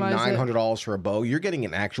you're going to pay $900 for a bow, you're getting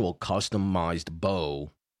an actual customized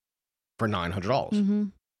bow for $900. Mm-hmm.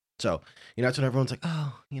 So, you know, that's when everyone's like,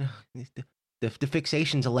 oh, you know, the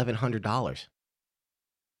fixation's $1,100.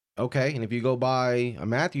 Okay. And if you go buy a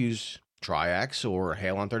Matthews Tri-X or a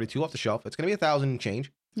Halon 32 off the shelf, it's going to be $1,000 and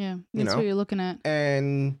change. Yeah, that's what you're looking at.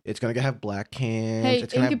 And it's going to have black cams. Hey,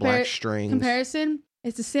 it's going to have black strings. Comparison,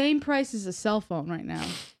 it's the same price as a cell phone right now.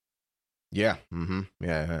 Yeah. Mm-hmm.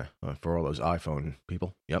 Yeah. For all those iPhone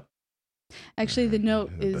people. Yep. Actually, the Note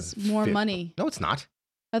is more money. No, it's not.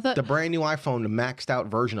 I thought the brand new iPhone, the maxed out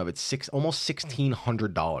version of it's almost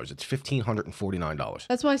 $1,600. It's $1,549.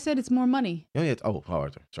 That's why I said it's more money. Yeah.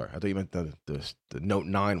 Sorry. I thought you meant the Note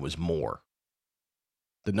 9 was more.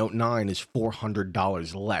 The Note 9 is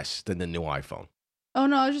 $400 less than the new iPhone. Oh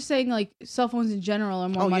no, I was just saying like cell phones in general are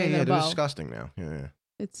more money than a bow. They're disgusting now. Yeah.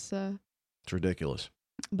 It's ridiculous.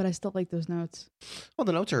 But I still like those Notes. Well,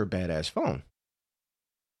 the Notes are a badass phone.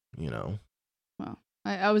 You know. Well,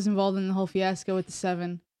 I was involved in the whole fiasco with the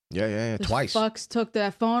 7. Yeah. Those Twice. Fucks took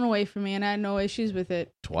that phone away from me, and I had no issues with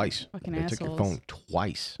it. Twice. Fucking they assholes. took your phone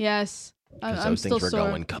twice. Yes. I'm still sore.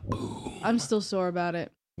 Going kaboom. I'm still sore about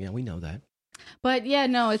it. Yeah, we know that. But yeah,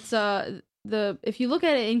 no, it's if you look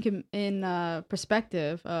at it in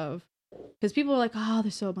perspective of, because people are like, oh,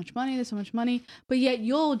 there's so much money, but yet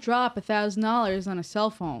you'll drop $1,000 on a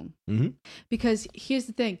cell phone. Mm-hmm. Because here's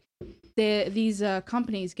the thing, these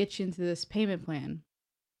companies get you into this payment plan,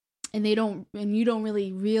 and you don't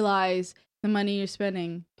really realize the money you're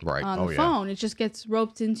spending on the phone. It just gets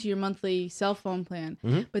roped into your monthly cell phone plan.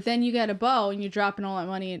 Mm-hmm. But then you get a bow and you're dropping all that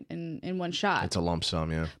money in one shot. It's a lump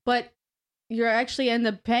sum, yeah. But you actually end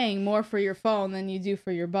up paying more for your phone than you do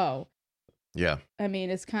for your bow. Yeah. I mean,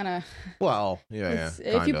 it's kind of... Well, yeah.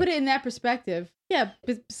 If you put it in that perspective, yeah,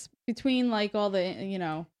 between like all the, you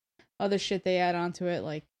know, other shit they add onto it,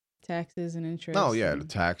 like taxes and interest. Oh, yeah, the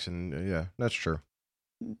tax and, yeah, that's true.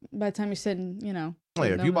 By the time you're sitting, you know... Oh,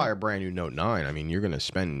 yeah, if you buy a brand new Note 9, I mean, you're going to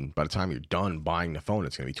spend, by the time you're done buying the phone,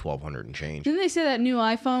 it's going to be $1,200 and change. Didn't they say that new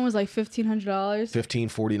iPhone was like $1,500?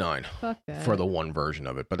 $1,549. Fuck that. For the one version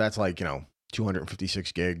of it. But that's like, you know,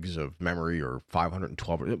 256 gigs of memory or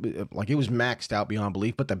 512. Like, it was maxed out beyond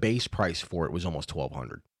belief, but the base price for it was almost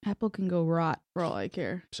 $1,200. Apple can go rot for all I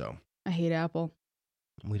care. So. I hate Apple.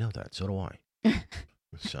 We know that. So do I.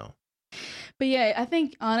 So. But yeah, I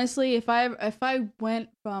think, honestly, if I went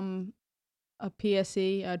from a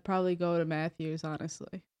PSE, I'd probably go to Matthews,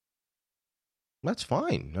 honestly. That's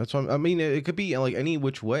fine. That's what I mean. It could be like any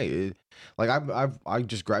which way. Like I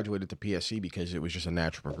just graduated to PSC because it was just a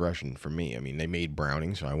natural progression for me. I mean, they made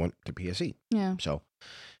Browning, so I went to PSC. Yeah. So,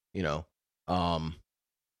 you know,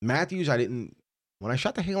 Matthews, I didn't. When I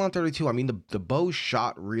shot the Halon 32, I mean the bow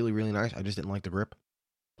shot really, really nice. I just didn't like the grip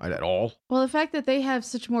at all. Well, the fact that they have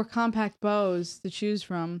such more compact bows to choose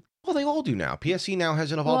from. Well, they all do now. PSC now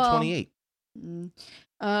has an Evolve 28.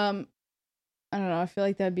 I don't know. I feel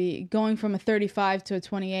like that'd be going from a 35 to a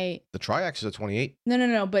 28. The Tri-X is a 28.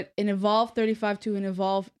 No. But an Evolve 35 to an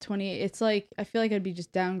Evolve 28. It's like, I feel like I'd be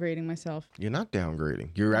just downgrading myself. You're not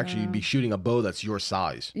downgrading. You're actually be shooting a bow that's your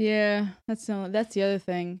size. Yeah, that's the other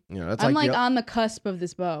thing. You know, that's I'm like on the cusp of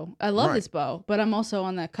this bow. I love this bow, but I'm also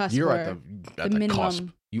on that cusp. You're at the minimum. Cusp.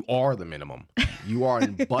 You are the minimum. You are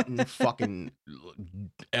in button fucking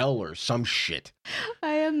L or some shit.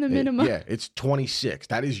 I am the minimum. Yeah, it's 26.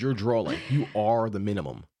 That is your draw length. You are the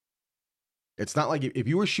minimum. It's not like if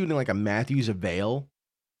you were shooting like a Matthews Avail,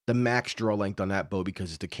 the max draw length on that bow,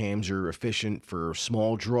 because the cams are efficient for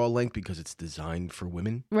small draw length because it's designed for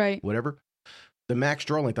women, Right. whatever. The max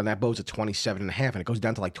draw length on that bow is at 27 and a half, and it goes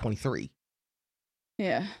down to like 23.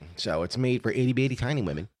 Yeah. So it's made for itty bitty tiny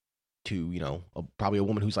women to, probably a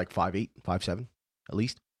woman who's like 5'8", 5'7", at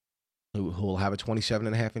least, who will have a 27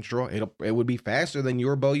 and a half inch draw. It would be faster than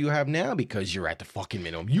your bow you have now because you're at the fucking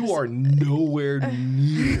minimum. You are nowhere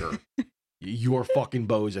near your fucking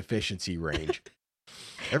bow's efficiency range.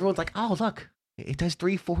 Everyone's like, oh, look, it does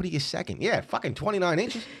 340 a second. Yeah, fucking 29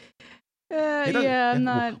 inches. Yeah, I'm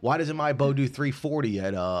not. Why doesn't my bow do 340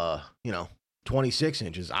 at 26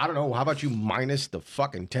 inches? I don't know. How about you minus the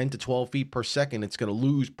fucking 10 to 12 feet per second it's going to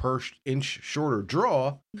lose per inch shorter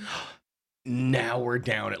draw? Now we're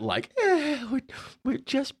down at like, we're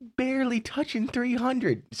just barely touching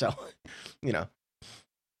 300. So, Yeah,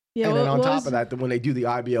 and then on top of that, when they do the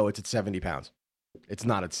IBO, it's at 70 pounds. It's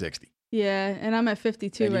not at 60. Yeah, and I'm at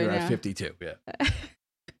 52 and right you're now. at 52, yeah.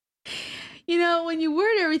 When you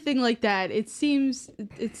word everything like that, it seems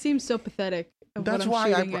so pathetic. That's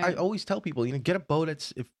why I always tell people, get a bow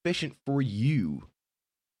that's efficient for you.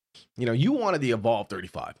 You wanted the Evolve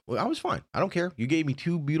 35. Well, I was fine. I don't care. You gave me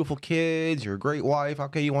 2 beautiful kids. You're a great wife.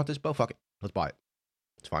 Okay, you want this bow? Fuck it. Let's buy it.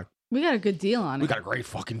 It's fine. We got a good deal on it. We got a great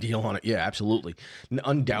fucking deal on it. Yeah, absolutely.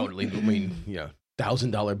 Undoubtedly. I mean,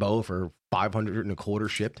 $1,000 bow for 500 and a quarter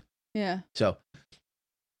shipped. Yeah. So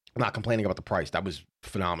I'm not complaining about the price. That was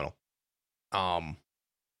phenomenal.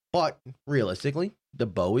 But realistically, the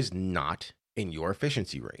bow is not in your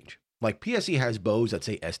efficiency range. Like PSE has bows that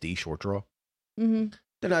say SD short draw. Mm-hmm.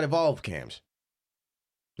 They're not Evolve cams.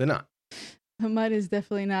 They're not. Mine is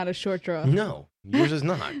definitely not a short draw. No, yours is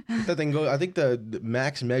not. That thing goes. I think the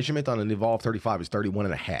max measurement on an Evolve 35 is 31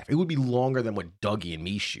 and a half. It would be longer than what Dougie and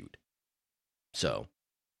me shoot. So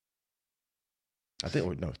I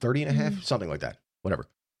think 30 and a half, something like that. Whatever.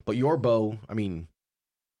 But your bow, I mean,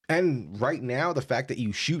 and right now the fact that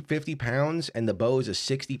you shoot 50 pounds and the bow is a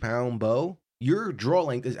 60-pound bow, your draw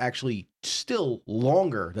length is actually still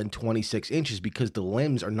longer than 26 inches because the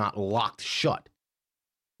limbs are not locked shut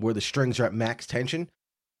where the strings are at max tension.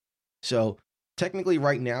 So technically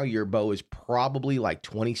right now your bow is probably like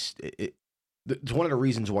 20. It's one of the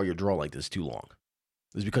reasons why your draw length is too long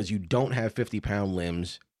is because you don't have 50-pound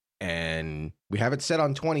limbs, and we have it set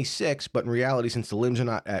on 26, but in reality, since the limbs are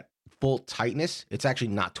not at full tightness, it's actually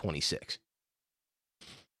not 26.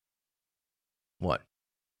 What?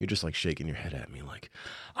 You're just like shaking your head at me like,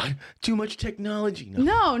 too much technology.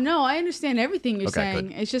 No, I understand everything you're saying.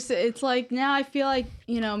 Good. It's just, it's like, now I feel like,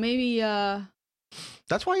 maybe...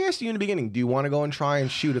 That's why I asked you in the beginning, do you want to go and try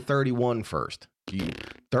and shoot a 31 first?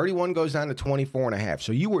 31 goes down to 24 and a half.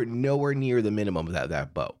 So you were nowhere near the minimum of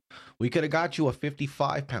that bow. We could have got you a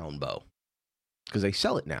 55-pound bow because they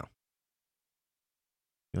sell it now.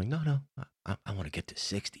 You're like, no, I want to get to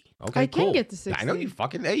 60. Okay, I cool. can get to 60. I know you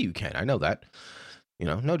fucking, you can. I know that.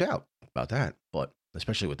 No doubt about that. But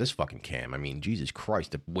especially with this fucking cam, I mean, Jesus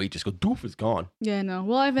Christ, the weight just goes, doof, it's gone. Yeah, no.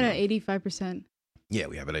 Well, I have it at 85%. Yeah,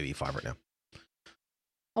 we have it at 85 right now.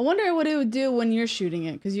 I wonder what it would do when you're shooting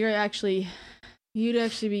it, because you'd actually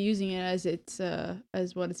be using it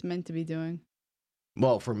as what it's meant to be doing.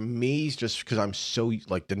 Well, for me, it's just because I'm so,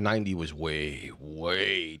 like, the 90 was way,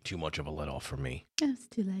 way too much of a let off for me. It's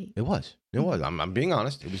too late. It was. I'm being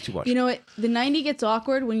honest. It was too much. You know what? The 90 gets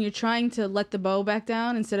awkward when you're trying to let the bow back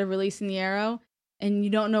down instead of releasing the arrow, and you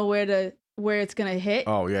don't know where it's going to hit.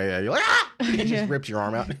 Oh, yeah. You're like, ah! It just rips your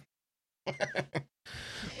arm out.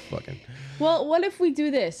 Fucking. Well, what if we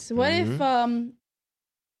do this? What if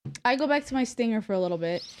I go back to my Stinger for a little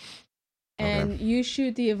bit, and you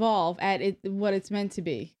shoot the Evolve at what it's meant to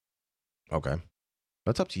be? Okay,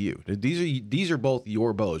 that's up to you. These are both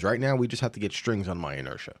your bows. Right now, we just have to get strings on my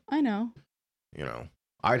inertia. I know.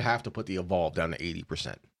 I'd have to put the Evolve down to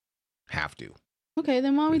 80%. Have to. Okay,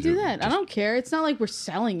 then why don't we do that? I don't care. It's not like we're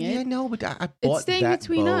selling it. Yeah, no, but I bought it's staying that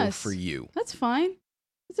between bow us for you. That's fine.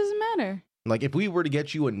 It doesn't matter. Like, if we were to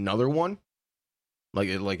get you another one, like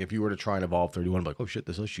if you were to try and Evolve 31, I'm like, oh shit,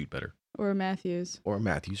 this will shoot better. Or Matthews. Or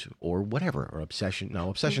whatever. Or Obsession. No,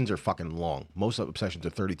 Obsessions are fucking long. Most of Obsessions are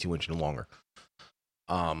 32 inch and longer.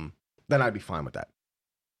 Then I'd be fine with that.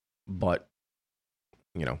 But,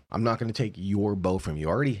 I'm not going to take your bow from you.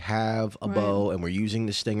 I already have a bow, and we're using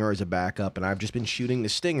the Stinger as a backup, and I've just been shooting the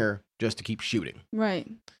Stinger just to keep shooting. Right.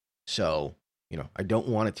 So, I don't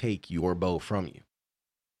want to take your bow from you.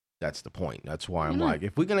 That's the point. That's why I'm like,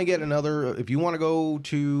 if we're going to get another, if you want to go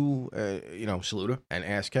to, Saluda and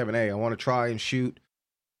ask Kevin, hey, I want to try and shoot,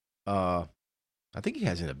 I think he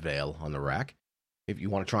has an Avail on the rack. If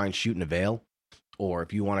you want to try and shoot an Avail, or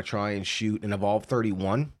if you want to try and shoot an Evolve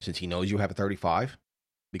 31, since he knows you have a 35,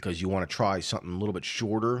 because you want to try something a little bit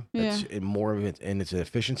shorter. That's in more of it, and it's an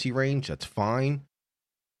efficiency range. That's fine.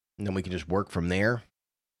 And then we can just work from there,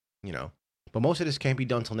 you know. But most of this can't be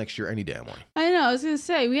done till next year any damn way. I know. I was gonna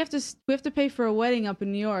say we have to pay for a wedding up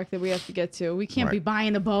in New York that we have to get to. We can't be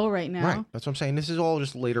buying a bow right now. Right. That's what I'm saying. This is all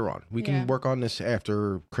just later on. We can work on this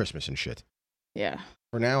after Christmas and shit. Yeah.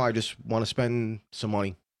 For now, I just want to spend some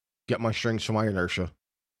money, get my strings for my inertia,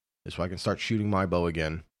 so I can start shooting my bow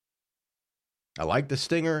again. I like the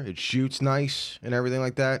Stinger. It shoots nice and everything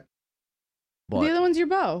like that. But the other one's your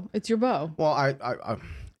bow. It's your bow. Well, I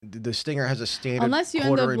the Stinger has a standard. Unless you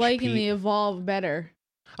end up liking peak. the Evolve better.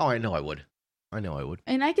 Oh, I know I would.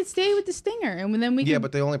 And I could stay with the Stinger, and then we. Yeah,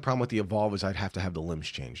 but the only problem with the Evolve is I'd have to have the limbs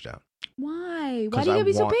changed out. Why? Why do you gotta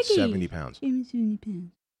be so picky? 70 pounds. 70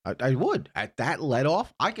 pounds. I would. At that let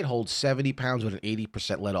off, I could hold 70 pounds with an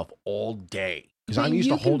 80% let off all day. Because I'm used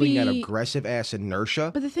to holding that aggressive ass inertia.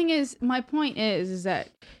 But the thing is, my point is that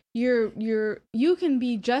you can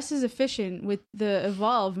be just as efficient with the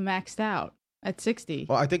Evolve maxed out at 60.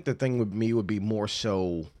 Well, I think the thing with me would be more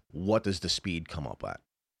so, what does the speed come up at?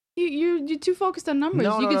 You're too focused on numbers.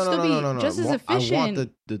 You could still be just as efficient. I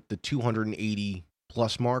want the 280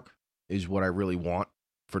 plus mark is what I really want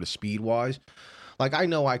for the speed wise. Like, I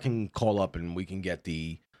know I can call up and we can get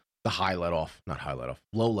the low let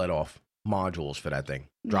off modules for that thing.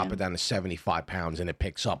 Drop it down to 75 pounds and it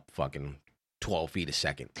picks up fucking 12 feet a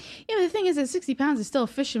second. Yeah, but the thing is that 60 pounds is still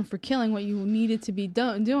efficient for killing what you need it to be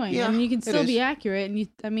doing. Yeah, I mean, you can still be accurate.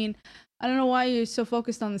 And I don't know why you're so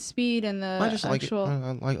focused on the speed and the I just actual...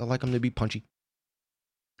 like it. I like them to be punchy.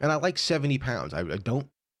 And I like 70 pounds. I don't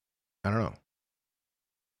know.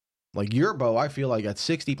 Like your bow, I feel like at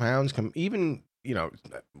 60 pounds, even, you know,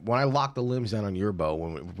 when I locked the limbs down on your bow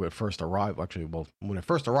when it first arrived, when it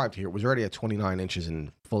first arrived here, it was already at 29 inches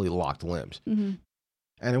and fully locked limbs. Mm-hmm.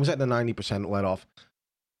 And it was at the 90% let off.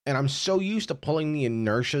 And I'm so used to pulling the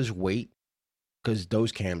inertia's weight because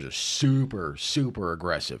those cams are super, super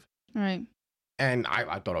aggressive. Right. And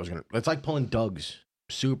I thought I was going to, it's like pulling Doug's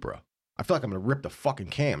Supra. I feel like I'm going to rip the fucking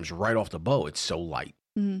cams right off the bow. It's so light,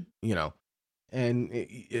 you know? And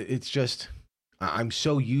it's just, I'm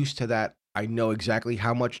so used to that. I know exactly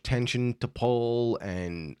how much tension to pull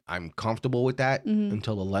and I'm comfortable with that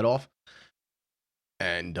until the let off.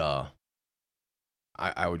 And,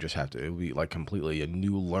 I would just have to, it would be like completely a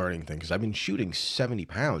new learning thing because I've been shooting 70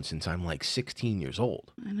 pounds since I'm like 16 years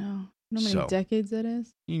old. I know. You know how many decades that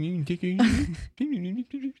is?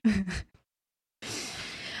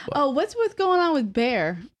 What's going on with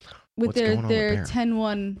Bear? With their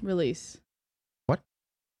 10-1 release? What?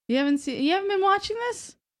 You haven't been watching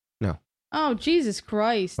this? No. Oh, Jesus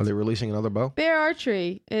Christ. Are they releasing another bow? Bear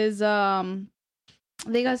Archery is, they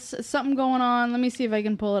got something going on. Let me see if I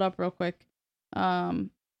can pull it up real quick.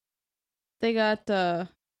 They got,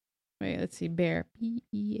 let's see, Bear,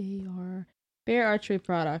 Bear, Bear Archery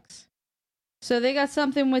Products. So they got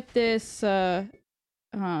something with this, coming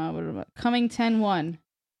 10-1.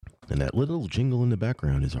 And that little jingle in the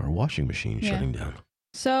background is our washing machine shutting down.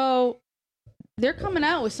 So they're coming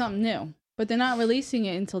out with something new, but they're not releasing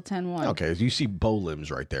it until 10-1. Okay, you see bow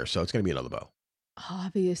limbs right there, so it's going to be another bow.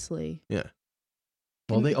 Obviously. Yeah.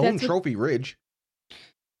 Well, they own Trophy Ridge.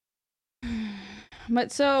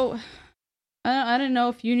 But so, I don't know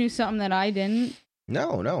if you knew something that I didn't.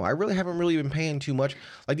 No, I really haven't been paying too much.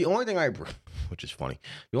 Like the only thing which is funny,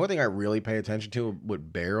 the only thing I really pay attention to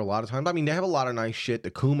with Bear a lot of times, I mean, they have a lot of nice shit.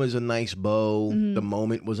 The Kuma's a nice bow. The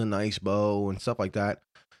Moment was a nice bow and stuff like that.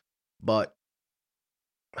 But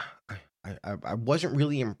I wasn't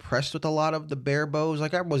really impressed with a lot of the Bear bows.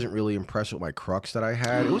 Like I wasn't really impressed with my Crux that I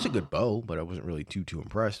had. It was a good bow, but I wasn't really too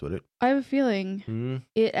impressed with it. I have a feeling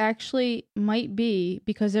it actually might be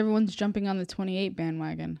because everyone's jumping on the 28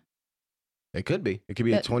 bandwagon. It could be. It could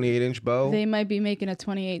be a 28-inch bow. They might be making a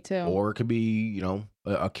 28 too. Or it could be, you know,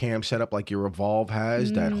 a cam setup like your Evolve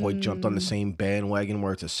has that Hoyt jumped on the same bandwagon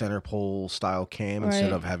where it's a center pole style cam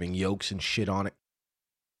instead of having yokes and shit on it.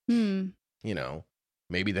 You know,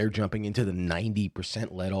 maybe they're jumping into the 90%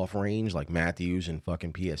 let off range like Matthews and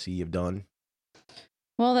fucking PSE have done.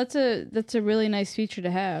 Well, that's a really nice feature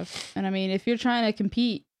to have. And I mean, if you're trying to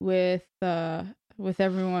compete with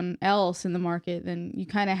everyone else in the market, then you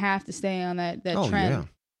kind of have to stay on that trend. Yeah.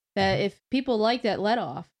 That if people like that let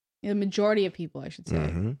off, the majority of people, I should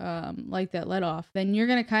say, like that let off, then you're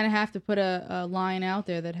going to kind of have to put a line out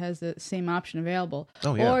there that has the same option available.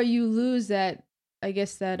 Oh, yeah. Or you lose that, I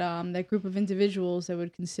guess, that group of individuals that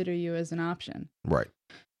would consider you as an option. Right.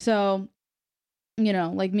 So, you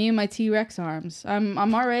know, like me and my T-Rex arms, I'm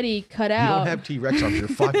already cut out. You don't have T-Rex arms. You're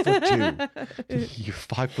 5'2". You're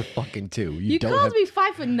 5'2". You don't called me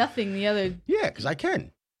 5'0" the other. Yeah, because I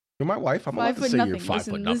can. You're my wife. I'm allowed 5 to foot say nothing. you're 5 foot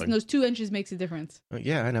Listen, nothing. those 2 inches makes a difference.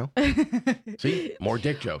 Yeah, I know. See, more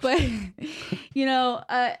dick jokes. But you know,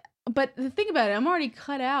 but the thing about it, I'm already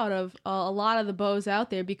cut out of a lot of the bows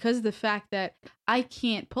out there because of the fact that I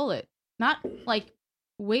can't pull it. Not like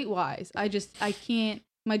weight wise. I can't.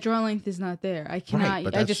 My draw length is not there. I cannot.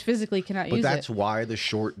 Right, I just physically cannot use it. But that's why the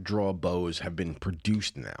short draw bows have been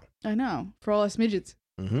produced now. I know, for all us midgets,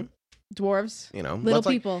 dwarves, little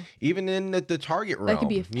people. Even in the target realm, That could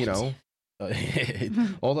be offensive.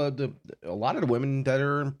 A lot of the women that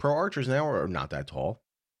are pro archers now are not that tall.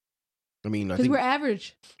 I mean, because we're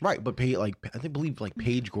average, right? But I believe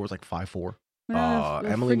Paige Gore's like 5'4". The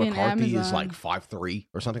Emily friggin' McCarthy is Amazon. like 5'3"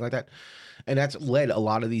 or something like that, and that's led a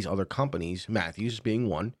lot of these other companies, Matthews being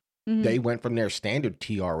one. They went from their standard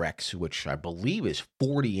TRX, which I believe is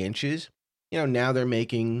 40 inches. Now they're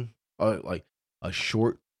making a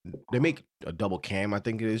short. They make a double cam, I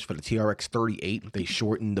think it is, for the TRX 38. They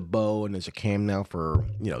shortened the bow, and there's a cam now for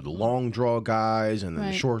the long draw guys and then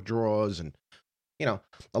the short draws, and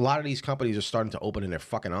a lot of these companies are starting to open in their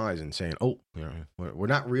fucking eyes and saying, "Oh, we're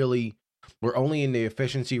not really. We're only in the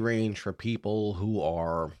efficiency range for people who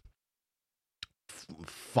are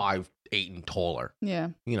 5'8" and taller." Yeah.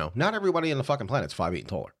 Not everybody on the fucking planet's 5'8" and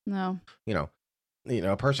taller. No.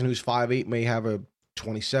 A person who's 5'8" may have a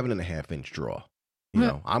 27.5-inch draw.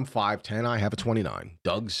 I'm 5'10", I have a 29.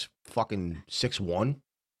 Doug's fucking 6'1".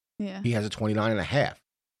 Yeah. He has a 29.5.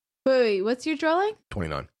 Wait, what's your draw length?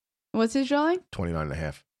 29. What's his draw length?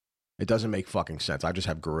 29.5. It doesn't make fucking sense. I just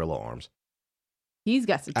have gorilla arms. He's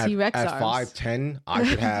got some T-Rex arms. At 5'10", I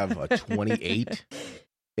should have a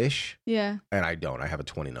 28-ish. Yeah. And I don't. I have a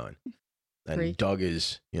 29. And Freak. Doug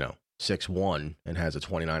is, 6'1" and has a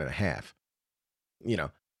 29.5.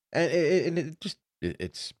 And it just...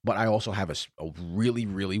 but I also have a really,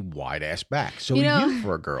 really wide ass back. So you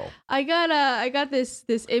for a girl. I got this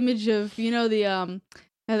image of the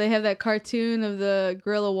how they have that cartoon of the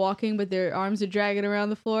gorilla walking, but their arms are dragging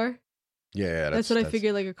around the floor. Yeah, that's what I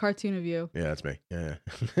figured, like a cartoon of you. Yeah, that's me. Yeah,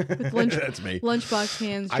 that's me. Lunchbox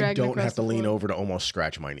hands. Dragging I don't have to lean floor. over to almost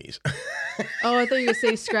scratch my knees. Oh, I thought you were gonna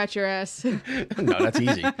say scratch your ass. No, that's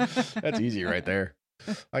easy. That's easy right there.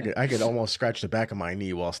 I could almost scratch the back of my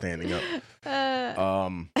knee while standing up.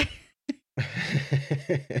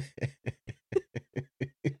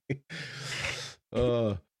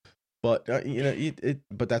 But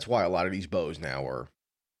but that's why a lot of these bows now are,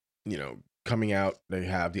 coming out. They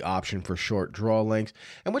have the option for short draw lengths,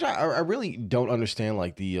 and which I really don't understand,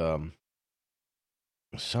 like the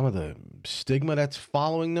some of the stigma that's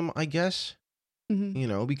following them, I guess.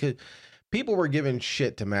 Because people were giving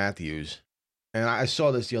shit to Matthews. And I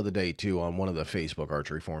saw this the other day, too, on one of the Facebook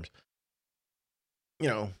archery forums.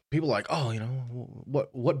 People like, oh,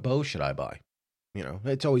 what bow should I buy?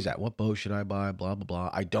 It's always that. What bow should I buy? Blah, blah, blah.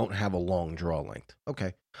 I don't have a long draw length.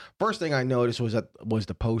 Okay. First thing I noticed was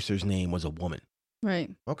the poster's name was a woman. Right.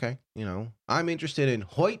 Okay. I'm interested in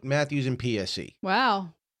Hoyt, Matthews, and PSC.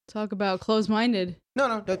 Wow. Talk about closed-minded.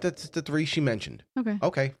 No, that's the three she mentioned. Okay.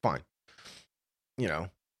 Okay, fine. And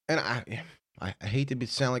I hate to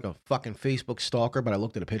sound like a fucking Facebook stalker, but I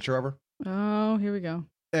looked at a picture of her. Oh, here we go.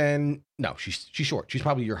 And no, she's short. She's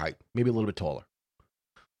probably your height, maybe a little bit taller.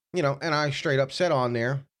 And I straight up said on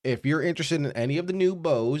there, if you're interested in any of the new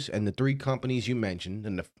bows and the three companies you mentioned,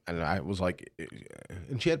 and I was like,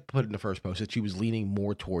 and she had put in the first post that she was leaning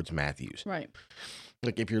more towards Matthews. Right.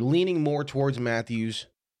 Like, if you're leaning more towards Matthews,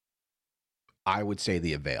 I would say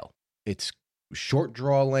the Avail. It's short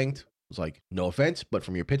draw length. It's like, no offense, but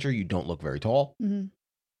from your picture, you don't look very tall. Mm-hmm.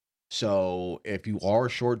 So if you are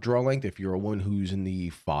short draw length, if you're a woman who's in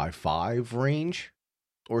the 5'5" range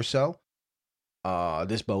or so,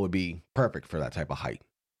 this bow would be perfect for that type of height.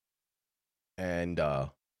 And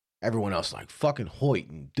everyone else like fucking Hoyt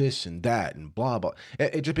and this and that and blah, blah.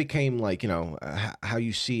 It just became like, how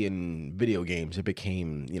you see in video games. It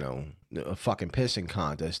became, a fucking pissing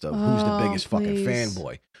contest of who's the biggest fucking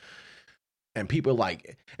fanboy. And people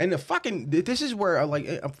like, and this is where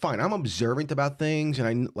I'm fine. I'm observant about things.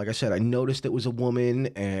 And like I said, I noticed it was a woman,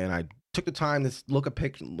 and I took the time to look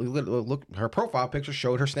her profile picture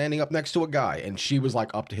showed her standing up next to a guy, and she was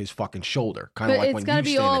like up to his fucking shoulder. Kind of like when you stand next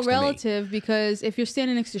to me. But it's gotta be all relative, because if you're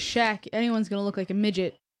standing next to Shaq, anyone's gonna look like a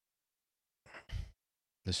midget.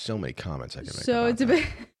 There's so many comments I can make. So it's a bit,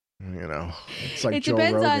 it's like Joe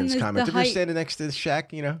Rogan's comments. If you're standing next to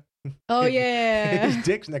Shaq, oh yeah, his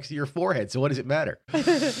dick's next to your forehead, so what does it matter?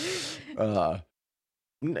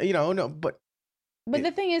 No, but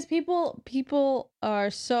the thing is, people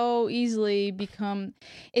are so easily become.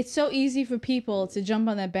 It's so easy for people to jump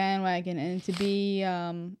on that bandwagon and to be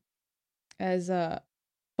as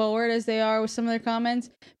forward as they are with some of their comments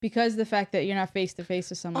because of the fact that you're not face to face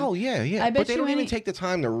with someone. Oh yeah, yeah. I bet but they you don't even take the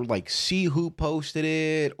time to like see who posted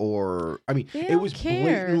it, or I mean, They it don't was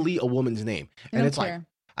care. blatantly a woman's name, They and don't it's like care.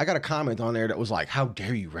 I got a comment on there that was like, "How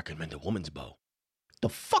dare you recommend a woman's bow? The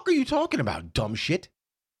fuck are you talking about, dumb shit?"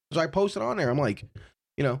 So I posted on there. I'm like,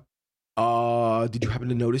 you know, did you happen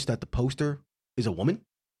to notice that the poster is a woman?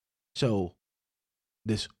 So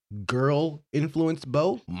this girl influenced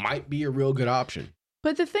bow might be a real good option.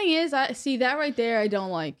 But the thing is, I see that right there. I don't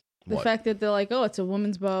like the What? fact that they're like, "Oh, it's a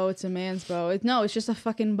woman's bow, it's a man's bow." No, it's just a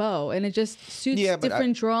fucking bow, and it just suits Yeah, but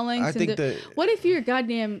different draw lengths. I think the what if you're a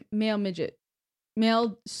goddamn male midget,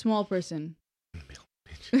 male small person?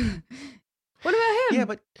 What about him? yeah,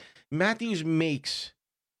 but Matthews makes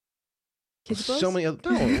Kids so bows? many other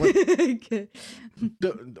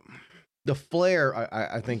the flair.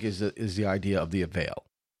 I think is the idea of the Avail.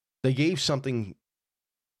 They gave something.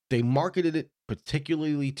 They marketed it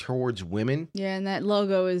particularly towards women. Yeah, and that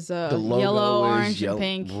logo is The logo yellow, is orange, yellow,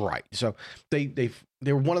 and pink. right? So they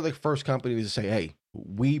were one of the first companies to say, "Hey,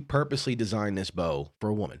 we purposely designed this bow for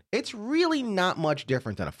a woman." It's really not much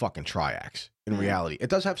different than a fucking triax in reality. It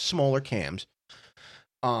does have smaller cams,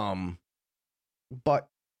 but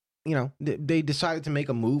you know they decided to make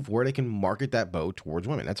a move where they can market that bow towards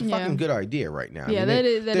women. That's a fucking good idea right now. Yeah, I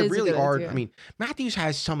mean, that they is really a good are. idea. I mean, Matthews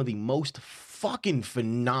has some of the most fucking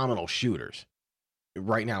phenomenal shooters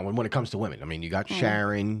right now when it comes to women. I mean, you got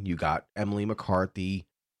Sharon, you got Emily McCarthy,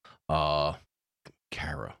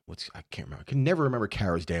 Kara. I can't remember. I can never remember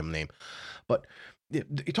Kara's damn name. But you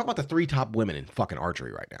talk about the 3 top women in fucking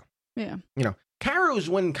archery right now. Yeah. You know, Kara's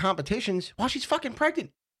winning competitions while she's fucking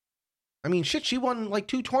pregnant. I mean, shit, she won like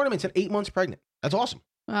 2 tournaments at 8 months pregnant. That's awesome.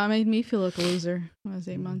 It made me feel like a loser when I was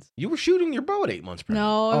 8 months. You were shooting your bow at 8 months pregnant.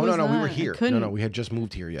 No, no, not. we were here. No, we had just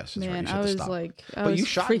moved here. Yes, that's man, right. I was like, but you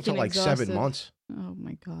shot until like exhausted. 7 months. Oh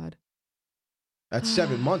my god. That's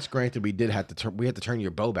 7 months. Granted, we had to turn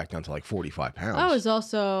your bow back down to like 45 pounds. I was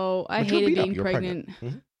also I hated being pregnant.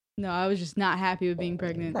 Mm-hmm. No, I was just not happy with being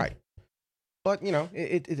pregnant. Right. But you know,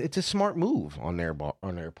 it's a smart move on their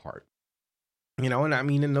part. You know, and I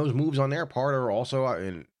mean, and those moves on their part are also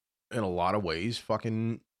in a lot of ways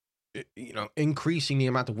fucking, you know, increasing the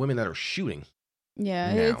amount of women that are shooting.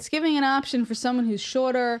 Yeah, now. It's giving an option for someone who's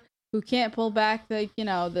shorter, who can't pull back the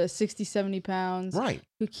 60, 70 pounds. Right.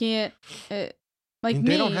 Who can't like and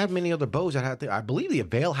me. They don't have many other bows that have. I believe the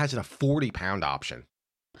Avail has a 40-pound option.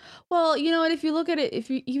 Well, you know, and if you look at it,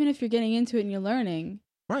 even if you're getting into it and you're learning,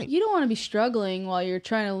 right, you don't want to be struggling while you're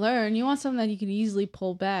trying to learn. You want something that you can easily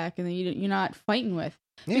pull back and that you're not fighting with.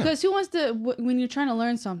 Yeah. Because who wants to when you're trying to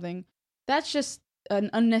learn something? That's just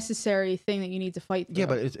an unnecessary thing that you need to fight through. Yeah,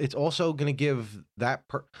 but it's also going to give that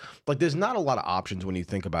like there's not a lot of options when you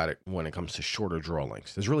think about it when it comes to shorter draw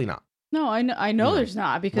lengths. There's really not. No, I know there's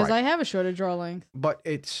not because right. I have a shorter draw length. But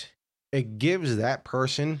it gives that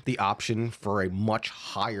person the option for a much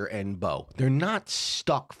higher end bow. They're not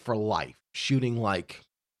stuck for life shooting like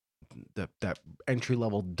that entry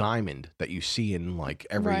level diamond that you see in like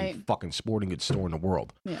every fucking sporting goods store in the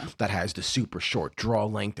world. Yeah. That has the super short draw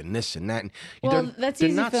length and this and that. And that's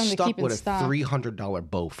easy they're for them not to stuck keep with in a stock. $300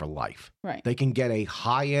 bow for life. Right. They can get a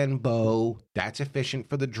high end bow that's efficient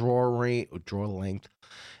for the draw length,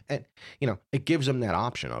 and you know it gives them that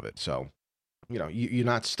option of it. So you know you're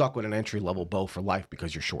not stuck with an entry level bow for life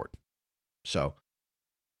because you're short. So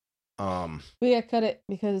we gotta cut it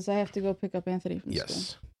because I have to go pick up Anthony from school.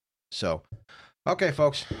 Yes. So, okay,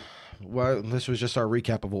 folks. Well, this was just our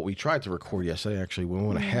recap of what we tried to record yesterday. Actually, we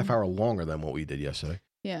went a half hour longer than what we did yesterday.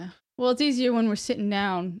 Yeah. Well, it's easier when we're sitting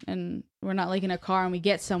down and we're not like in a car and we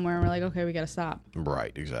get somewhere and we're like, okay, we got to stop.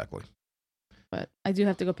 Right, exactly. But I do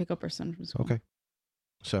have to go pick up our son from school. Okay.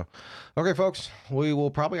 So, okay, folks. We will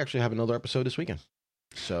probably actually have another episode this weekend.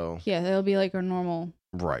 So. Yeah, that'll be like our normal.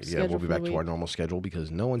 Right. Yeah, we'll be back to our normal schedule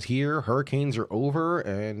because no one's here. Hurricanes are over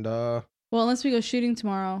and, well, unless we go shooting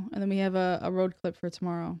tomorrow, and then we have a road clip for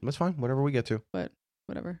tomorrow. That's fine, whatever we get to. But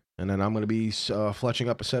whatever. And then I'm going to be fletching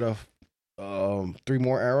up a set of 3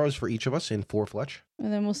 more arrows for each of us in 4 fletch.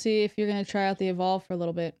 And then we'll see if you're going to try out the Evolve for a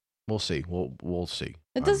little bit. We'll see. We'll see.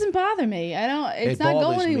 It doesn't bother me. I don't. It's not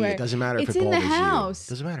going anywhere. Me. It doesn't matter if it's it in bothers the house. You.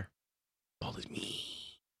 It doesn't matter. It bothers me.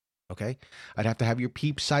 Okay, I'd have to have your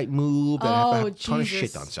peep sight moved. I'd have to have a ton of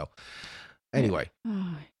shit done. So, anyway.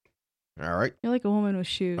 All right. You're like a woman with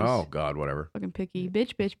shoes. Oh, God, whatever. Fucking picky.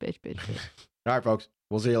 Bitch. All right, folks.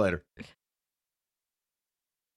 We'll see you later.